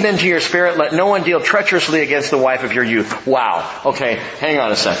 Take heed then to your spirit. Let no one deal treacherously against the wife of your youth. Wow. Okay, hang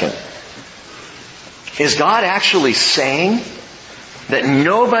on a second. Is God actually saying that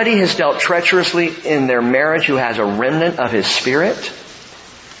nobody has dealt treacherously in their marriage who has a remnant of His Spirit?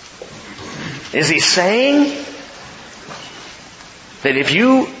 Is He saying that if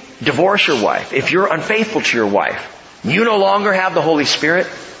you divorce your wife, if you're unfaithful to your wife, you no longer have the Holy Spirit?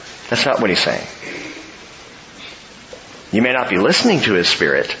 That's not what He's saying. You may not be listening to His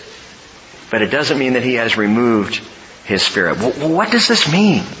Spirit, but it doesn't mean that He has removed His Spirit. Well, what does this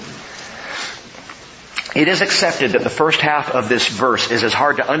mean? It is accepted that the first half of this verse is as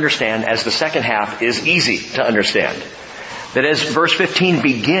hard to understand as the second half is easy to understand. That as verse 15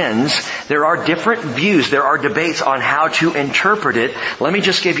 begins, there are different views, there are debates on how to interpret it. Let me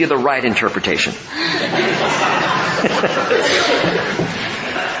just give you the right interpretation.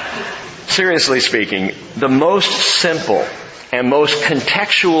 Seriously speaking, the most simple and most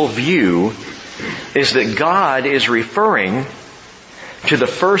contextual view is that God is referring to the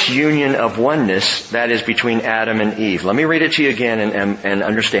first union of oneness that is between Adam and Eve. Let me read it to you again and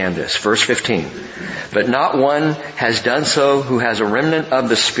understand this. Verse 15. But not one has done so who has a remnant of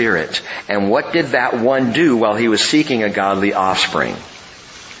the Spirit. And what did that one do while he was seeking a godly offspring?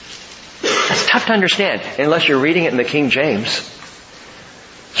 That's tough to understand unless you're reading it in the King James.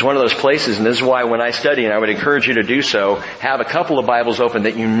 It's one of those places, and this is why when I study, and I would encourage you to do so, have a couple of Bibles open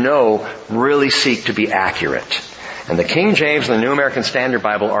that you know really seek to be accurate. And the King James and the New American Standard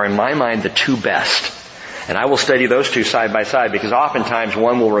Bible are, in my mind, the two best. And I will study those two side by side because oftentimes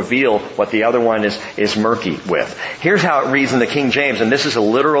one will reveal what the other one is murky with. Here's how it reads in the King James, and this is a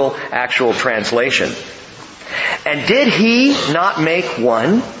literal, actual translation. And did He not make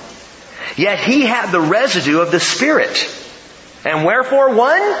one? Yet He had the residue of the Spirit. And wherefore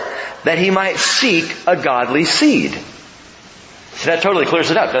one? That He might seek a godly seed. So that totally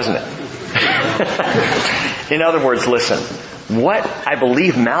clears it up, doesn't it? In other words, listen. What I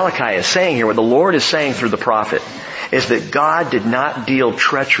believe Malachi is saying here, what the Lord is saying through the prophet, is that God did not deal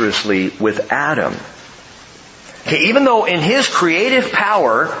treacherously with Adam. Okay, even though in His creative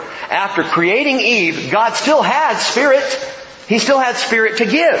power, after creating Eve, God still had Spirit. He still had Spirit to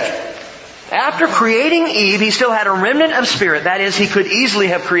give. After creating Eve, He still had a remnant of Spirit. That is, He could easily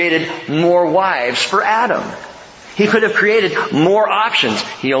have created more wives for Adam. He could have created more options.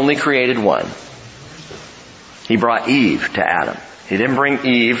 He only created one. He brought Eve to Adam. He didn't bring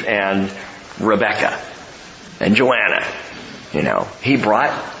Eve and Rebecca and Joanna. He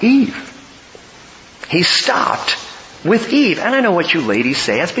brought Eve. He stopped with Eve. And I know what you ladies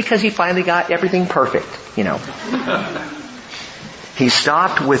say. That's because He finally got everything perfect, He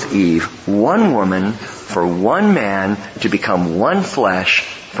stopped with Eve, one woman for one man to become one flesh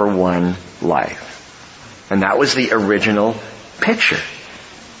for one life. And that was the original picture.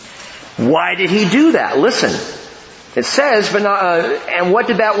 Why did he do that? Listen. It says, and what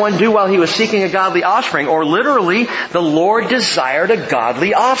did that one do while he was seeking a godly offspring? Or literally, the Lord desired a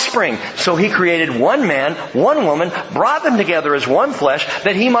godly offspring. So he created one man, one woman, brought them together as one flesh,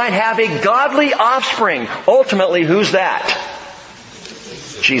 that he might have a godly offspring. Ultimately, who's that?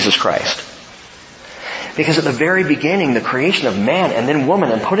 Jesus Christ. Because at the very beginning, the creation of man and then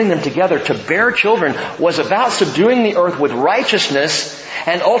woman and putting them together to bear children was about subduing the earth with righteousness,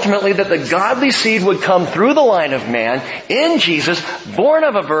 and ultimately that the godly seed would come through the line of man in Jesus, born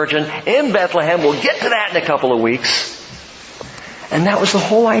of a virgin in Bethlehem. We'll get to that in a couple of weeks. And that was the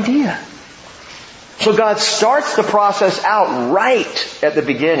whole idea. So God starts the process out right at the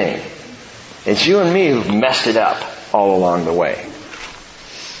beginning. It's you and me who've messed it up all along the way.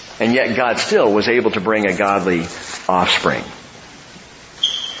 And yet God still was able to bring a godly offspring.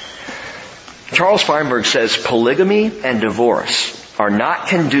 Charles Feinberg says, polygamy and divorce are not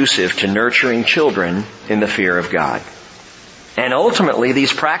conducive to nurturing children in the fear of God. And ultimately,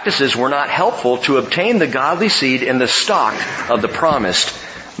 these practices were not helpful to obtain the godly seed in the stock of the promised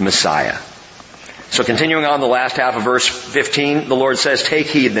Messiah. So continuing on the last half of verse 15, the Lord says, take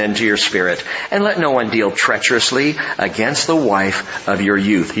heed then to your spirit, and let no one deal treacherously against the wife of your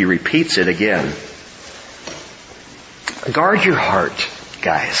youth. He repeats it again. Guard your heart,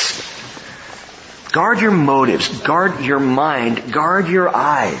 guys. Guard your motives. Guard your mind. Guard your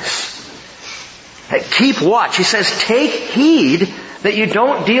eyes. Keep watch. He says, take heed that you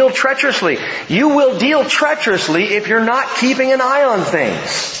don't deal treacherously. You will deal treacherously if you're not keeping an eye on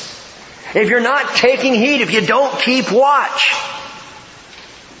things. If you're not taking heed, if you don't keep watch.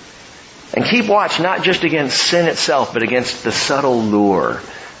 And keep watch not just against sin itself, but against the subtle lure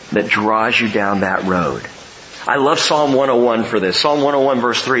that draws you down that road. I love Psalm 101 for this. Psalm 101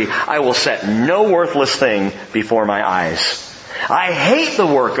 verse 3, I will set no worthless thing before my eyes. I hate the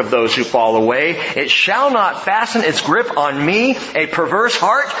work of those who fall away. It shall not fasten its grip on me. A perverse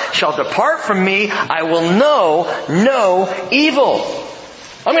heart shall depart from me. I will know no evil.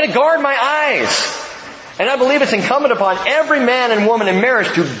 I'm going to guard my eyes. And I believe it's incumbent upon every man and woman in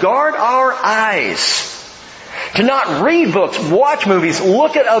marriage to guard our eyes. To not read books, watch movies,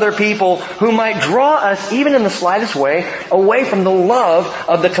 look at other people who might draw us, even in the slightest way, away from the love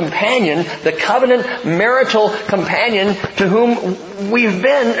of the companion, the covenant marital companion with whom we've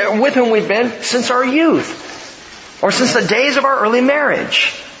been since our youth. Or since the days of our early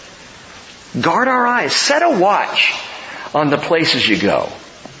marriage. Guard our eyes. Set a watch on the places you go.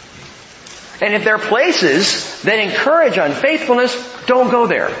 And if there are places that encourage unfaithfulness, don't go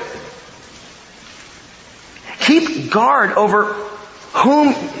there. Keep guard over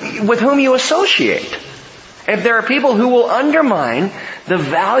with whom you associate. If there are people who will undermine the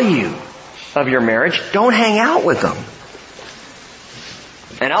value of your marriage, don't hang out with them.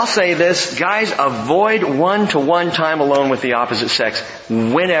 And I'll say this, guys, avoid one-to-one time alone with the opposite sex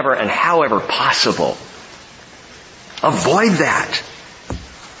whenever and however possible. Avoid that.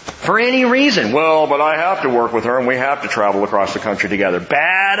 For any reason. Well, but I have to work with her and we have to travel across the country together.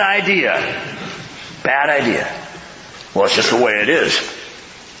 Bad idea. Bad idea. Well, it's just the way it is.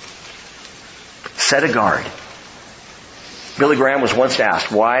 Set a guard. Billy Graham was once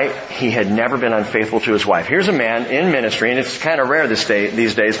asked why he had never been unfaithful to his wife. Here's a man in ministry, and it's kind of rare these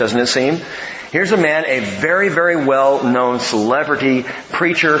days, doesn't it seem? Here's a man, a very, very well-known celebrity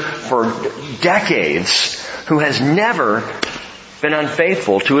preacher for decades, who has never been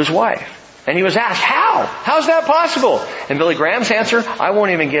unfaithful to his wife. And he was asked, how? How's that possible? And Billy Graham's answer, I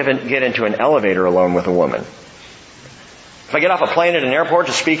won't even get into an elevator alone with a woman. If I get off a plane at an airport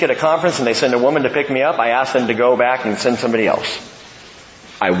to speak at a conference and they send a woman to pick me up, I ask them to go back and send somebody else.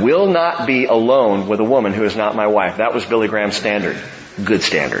 I will not be alone with a woman who is not my wife. That was Billy Graham's standard. Good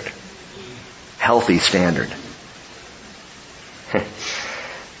standard. Healthy standard.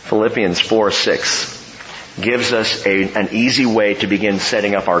 Philippians 4:6 gives us an easy way to begin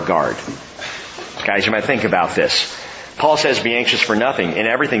setting up our guard. Guys, you might think about this. Paul says, be anxious for nothing. In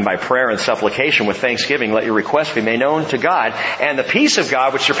everything by prayer and supplication with thanksgiving, let your requests be made known to God. And the peace of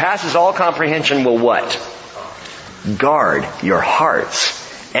God, which surpasses all comprehension, will what? Guard your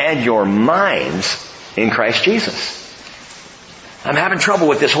hearts and your minds in Christ Jesus. I'm having trouble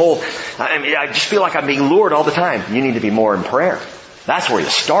with this whole, I just feel like I'm being lured all the time. You need to be more in prayer. That's where you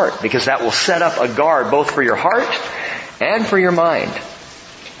start, because that will set up a guard both for your heart and for your mind.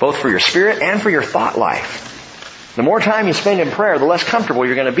 Both for your spirit and for your thought life. The more time you spend in prayer, the less comfortable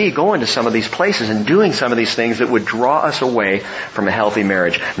you're going to be going to some of these places and doing some of these things that would draw us away from a healthy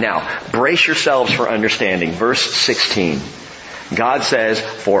marriage. Now, brace yourselves for understanding. Verse 16. God says,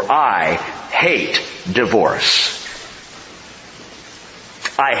 "For I hate divorce."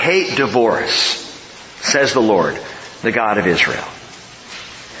 I hate divorce, says the Lord, the God of Israel.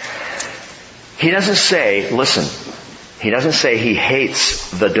 He doesn't say, listen, he doesn't say he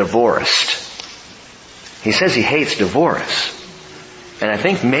hates the divorced. He says he hates divorce. And I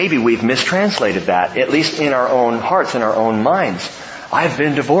think maybe we've mistranslated that, at least in our own hearts, in our own minds. I've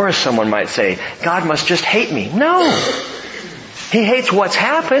been divorced, someone might say. God must just hate me. No. He hates what's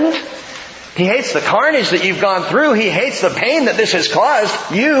happened. He hates the carnage that you've gone through. He hates the pain that this has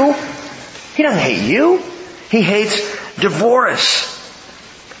caused you. He doesn't hate you. He hates divorce.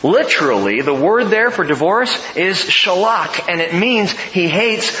 Literally, the word there for divorce is shalak, and it means he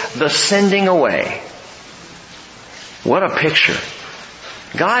hates the sending away. What a picture.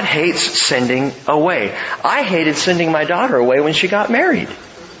 God hates sending away. I hated sending my daughter away when she got married.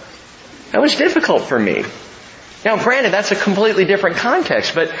 That was difficult for me. Now, granted, that's a completely different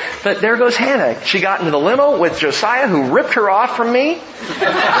context, but there goes Hannah. She got into the limo with Josiah, who ripped her off from me.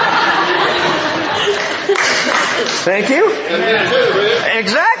 Thank you.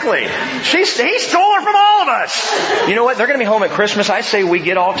 Exactly. He stole her from all of us. You know what? They're going to be home at Christmas. I say we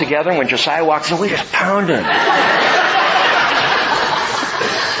get all together, and when Josiah walks in, we just pound him.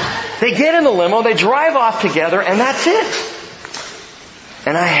 They get in the limo, they drive off together, and that's it.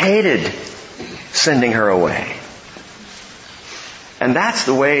 And I hated sending her away. And that's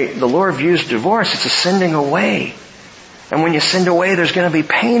the way the Lord views divorce. It's a sending away. And when you send away, there's going to be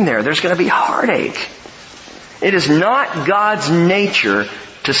pain there. There's going to be heartache. It is not God's nature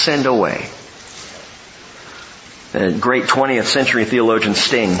to send away. The great 20th century theologian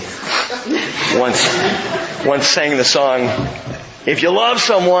Sting once sang the song, "If you love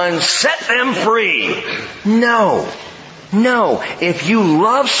someone, set them free." No. If you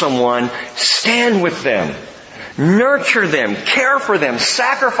love someone, stand with them. Nurture them. Care for them.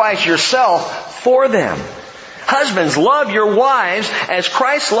 Sacrifice yourself for them. Husbands, love your wives as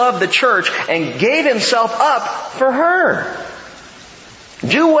Christ loved the church and gave Himself up for her.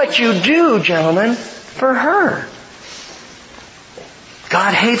 Do what you do, gentlemen, for her.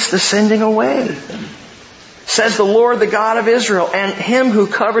 God hates the sending away. Says the Lord, the God of Israel, and him who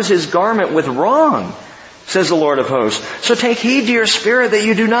covers his garment with wrong, says the Lord of hosts. So take heed to your spirit that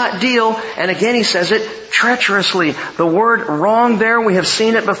you do not deal, and again he says it, treacherously. The word wrong there, we have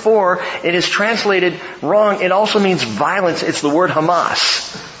seen it before. It is translated wrong. It also means violence. It's the word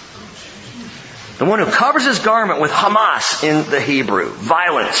Hamas. The one who covers his garment with Hamas in the Hebrew.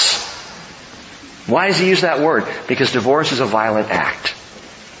 Violence. Why does he use that word? Because divorce is a violent act.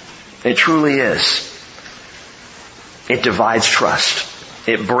 It truly is. It divides trust.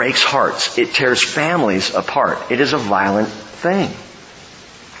 It breaks hearts. It tears families apart. It is a violent thing.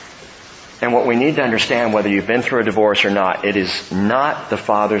 And what we need to understand, whether you've been through a divorce or not, it is not the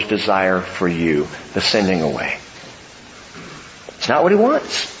Father's desire for you, the sending away. It's not what He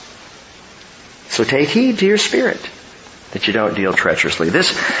wants. So take heed to your spirit that you don't deal treacherously.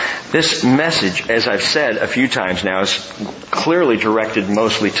 This message, as I've said a few times now, is clearly directed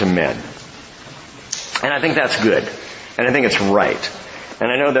mostly to men. And I think that's good. And I think it's right.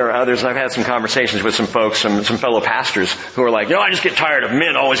 And I know there are others, I've had some conversations with some folks, some fellow pastors who are like, I just get tired of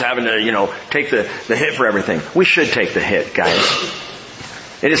men always having to, take the hit for everything. We should take the hit, guys.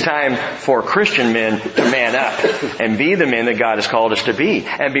 It is time for Christian men to man up and be the men that God has called us to be,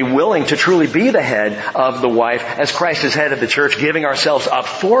 and be willing to truly be the head of the wife as Christ is head of the church, giving ourselves up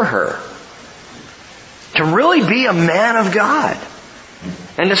for her. To really be a man of God.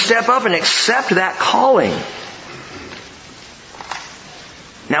 And to step up and accept that calling.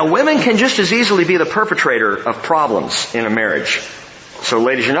 Now, women can just as easily be the perpetrator of problems in a marriage. So,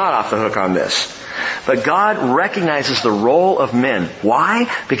 ladies, you're not off the hook on this. But God recognizes the role of men. Why?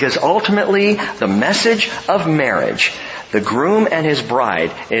 Because ultimately, the message of marriage, the groom and his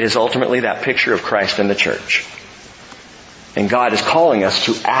bride, it is ultimately that picture of Christ and the church. And God is calling us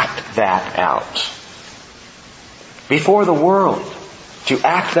to act that out. Before the world, to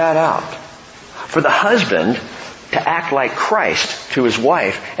act that out. For the husband to act like Christ to his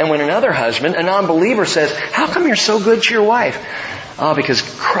wife. And when another husband, a non-believer, says, "How come you're so good to your wife?" "Oh, because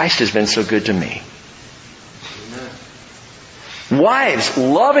Christ has been so good to me." Amen. Wives,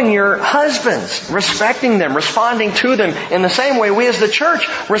 loving your husbands, respecting them, responding to them in the same way we as the church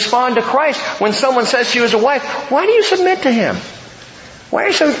respond to Christ. When someone says to you as a wife, "Why do you submit to him? Why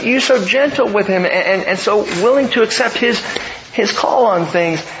are you so gentle with him and so willing to accept his His call on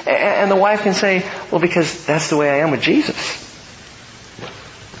things. And the wife can say, well, because that's the way I am with Jesus.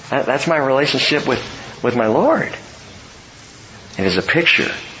 That's my relationship with my Lord. It is a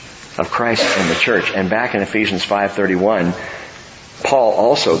picture of Christ and the church. And back in Ephesians 5:31, Paul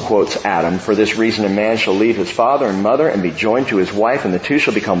also quotes Adam, "For this reason a man shall leave his father and mother and be joined to his wife, and the two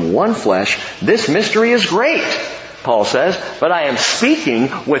shall become one flesh. This mystery is great," Paul says, "but I am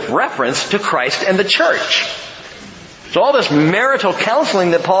speaking with reference to Christ and the church." So all this marital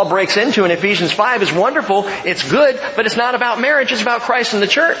counseling that Paul breaks into in Ephesians 5 is wonderful, it's good, but it's not about marriage, it's about Christ and the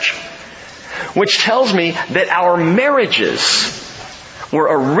church. Which tells me that our marriages were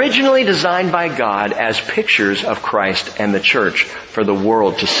originally designed by God as pictures of Christ and the church for the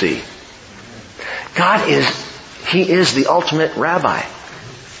world to see. He is the ultimate rabbi.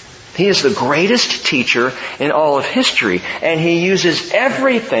 He is the greatest teacher in all of history, and He uses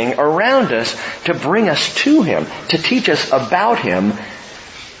everything around us to bring us to Him, to teach us about Him,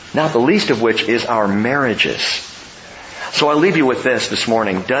 not the least of which is our marriages. So I leave you with this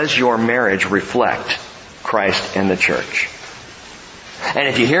morning. Does your marriage reflect Christ and the church? And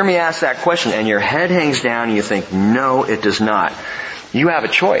if you hear me ask that question and your head hangs down and you think, no, it does not, you have a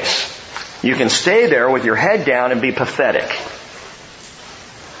choice. You can stay there with your head down and be pathetic.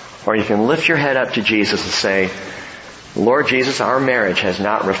 Or you can lift your head up to Jesus and say, Lord Jesus, our marriage has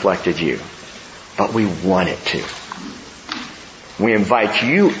not reflected You, but we want it to. We invite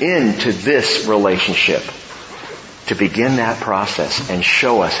You into this relationship to begin that process and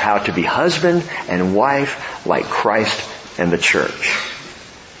show us how to be husband and wife like Christ and the church.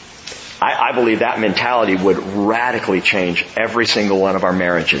 I believe that mentality would radically change every single one of our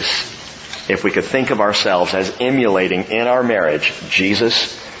marriages if we could think of ourselves as emulating in our marriage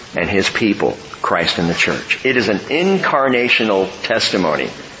Jesus and His people, Christ and the church. It is an incarnational testimony,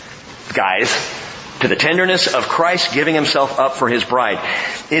 guys, to the tenderness of Christ giving Himself up for His bride.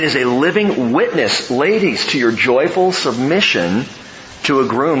 It is a living witness, ladies, to your joyful submission to a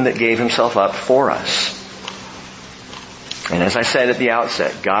groom that gave Himself up for us. And as I said at the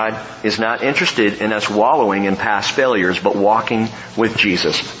outset, God is not interested in us wallowing in past failures, but walking with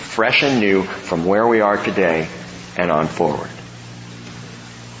Jesus, fresh and new from where we are today and on forward.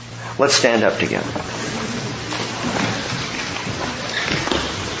 Let's stand up together.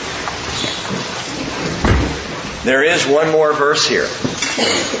 There is one more verse here.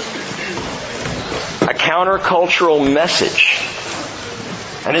 A countercultural message.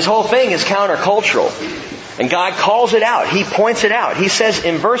 And this whole thing is countercultural. And God calls it out. He points it out. He says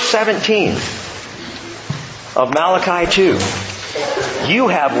in verse 17 of Malachi 2, "You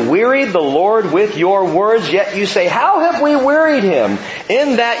have wearied the Lord with your words, yet you say, how have we wearied Him?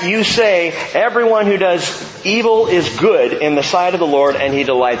 In that you say, everyone who does evil is good in the sight of the Lord, and He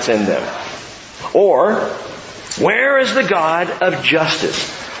delights in them." Or, where is the God of justice?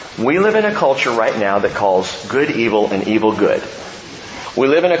 We live in a culture right now that calls good evil and evil good. We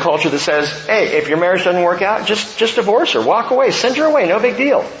live in a culture that says, hey, if your marriage doesn't work out, just divorce her, walk away, send her away, no big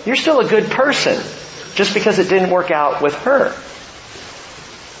deal. You're still a good person just because it didn't work out with her.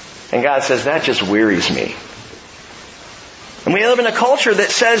 And God says, that just wearies me. And we live in a culture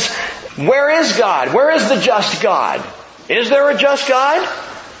that says, where is God? Where is the just God? Is there a just God?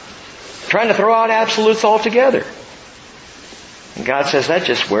 Trying to throw out absolutes altogether. And God says, that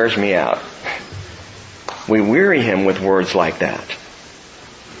just wears me out. We weary Him with words like that.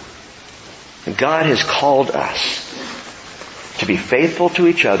 God has called us to be faithful to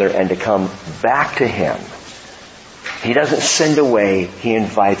each other and to come back to Him. He doesn't send away, He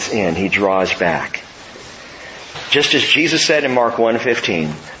invites in, He draws back. Just as Jesus said in Mark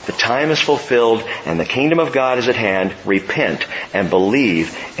 1:15, the time is fulfilled and the kingdom of God is at hand. Repent and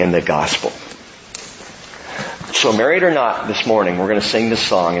believe in the gospel. So married or not, this morning we're going to sing this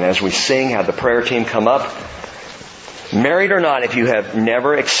song, and as we sing, have the prayer team come up. Married or not, if you have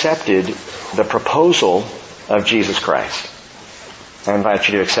never accepted the proposal of Jesus Christ, I invite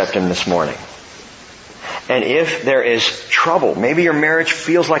you to accept Him this morning. And if there is trouble, maybe your marriage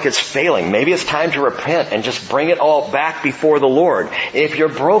feels like it's failing, maybe it's time to repent and just bring it all back before the Lord. If you're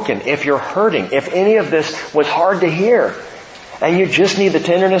broken, if you're hurting, if any of this was hard to hear, and you just need the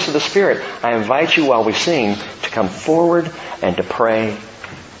tenderness of the Spirit, I invite you while we sing to come forward and to pray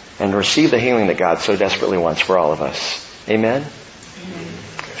and receive the healing that God so desperately wants for all of us. Amen?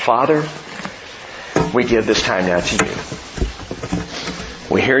 Father, we give this time now to You.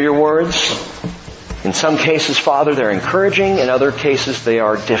 We hear Your words. In some cases, Father, they're encouraging. In other cases, they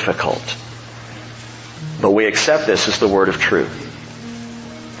are difficult. But we accept this as the word of truth.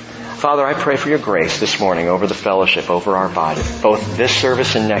 Father, I pray for Your grace this morning over the fellowship, over our body, both this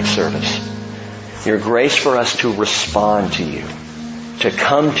service and next service. Your grace for us to respond to you, to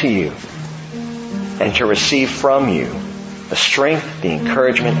come to you, and to receive from you the strength, the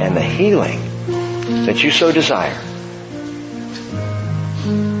encouragement, and the healing that you so desire.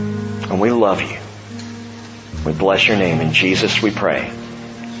 And we love you. We bless your name. In Jesus we pray.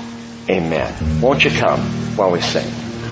 Amen. Won't you come while we sing?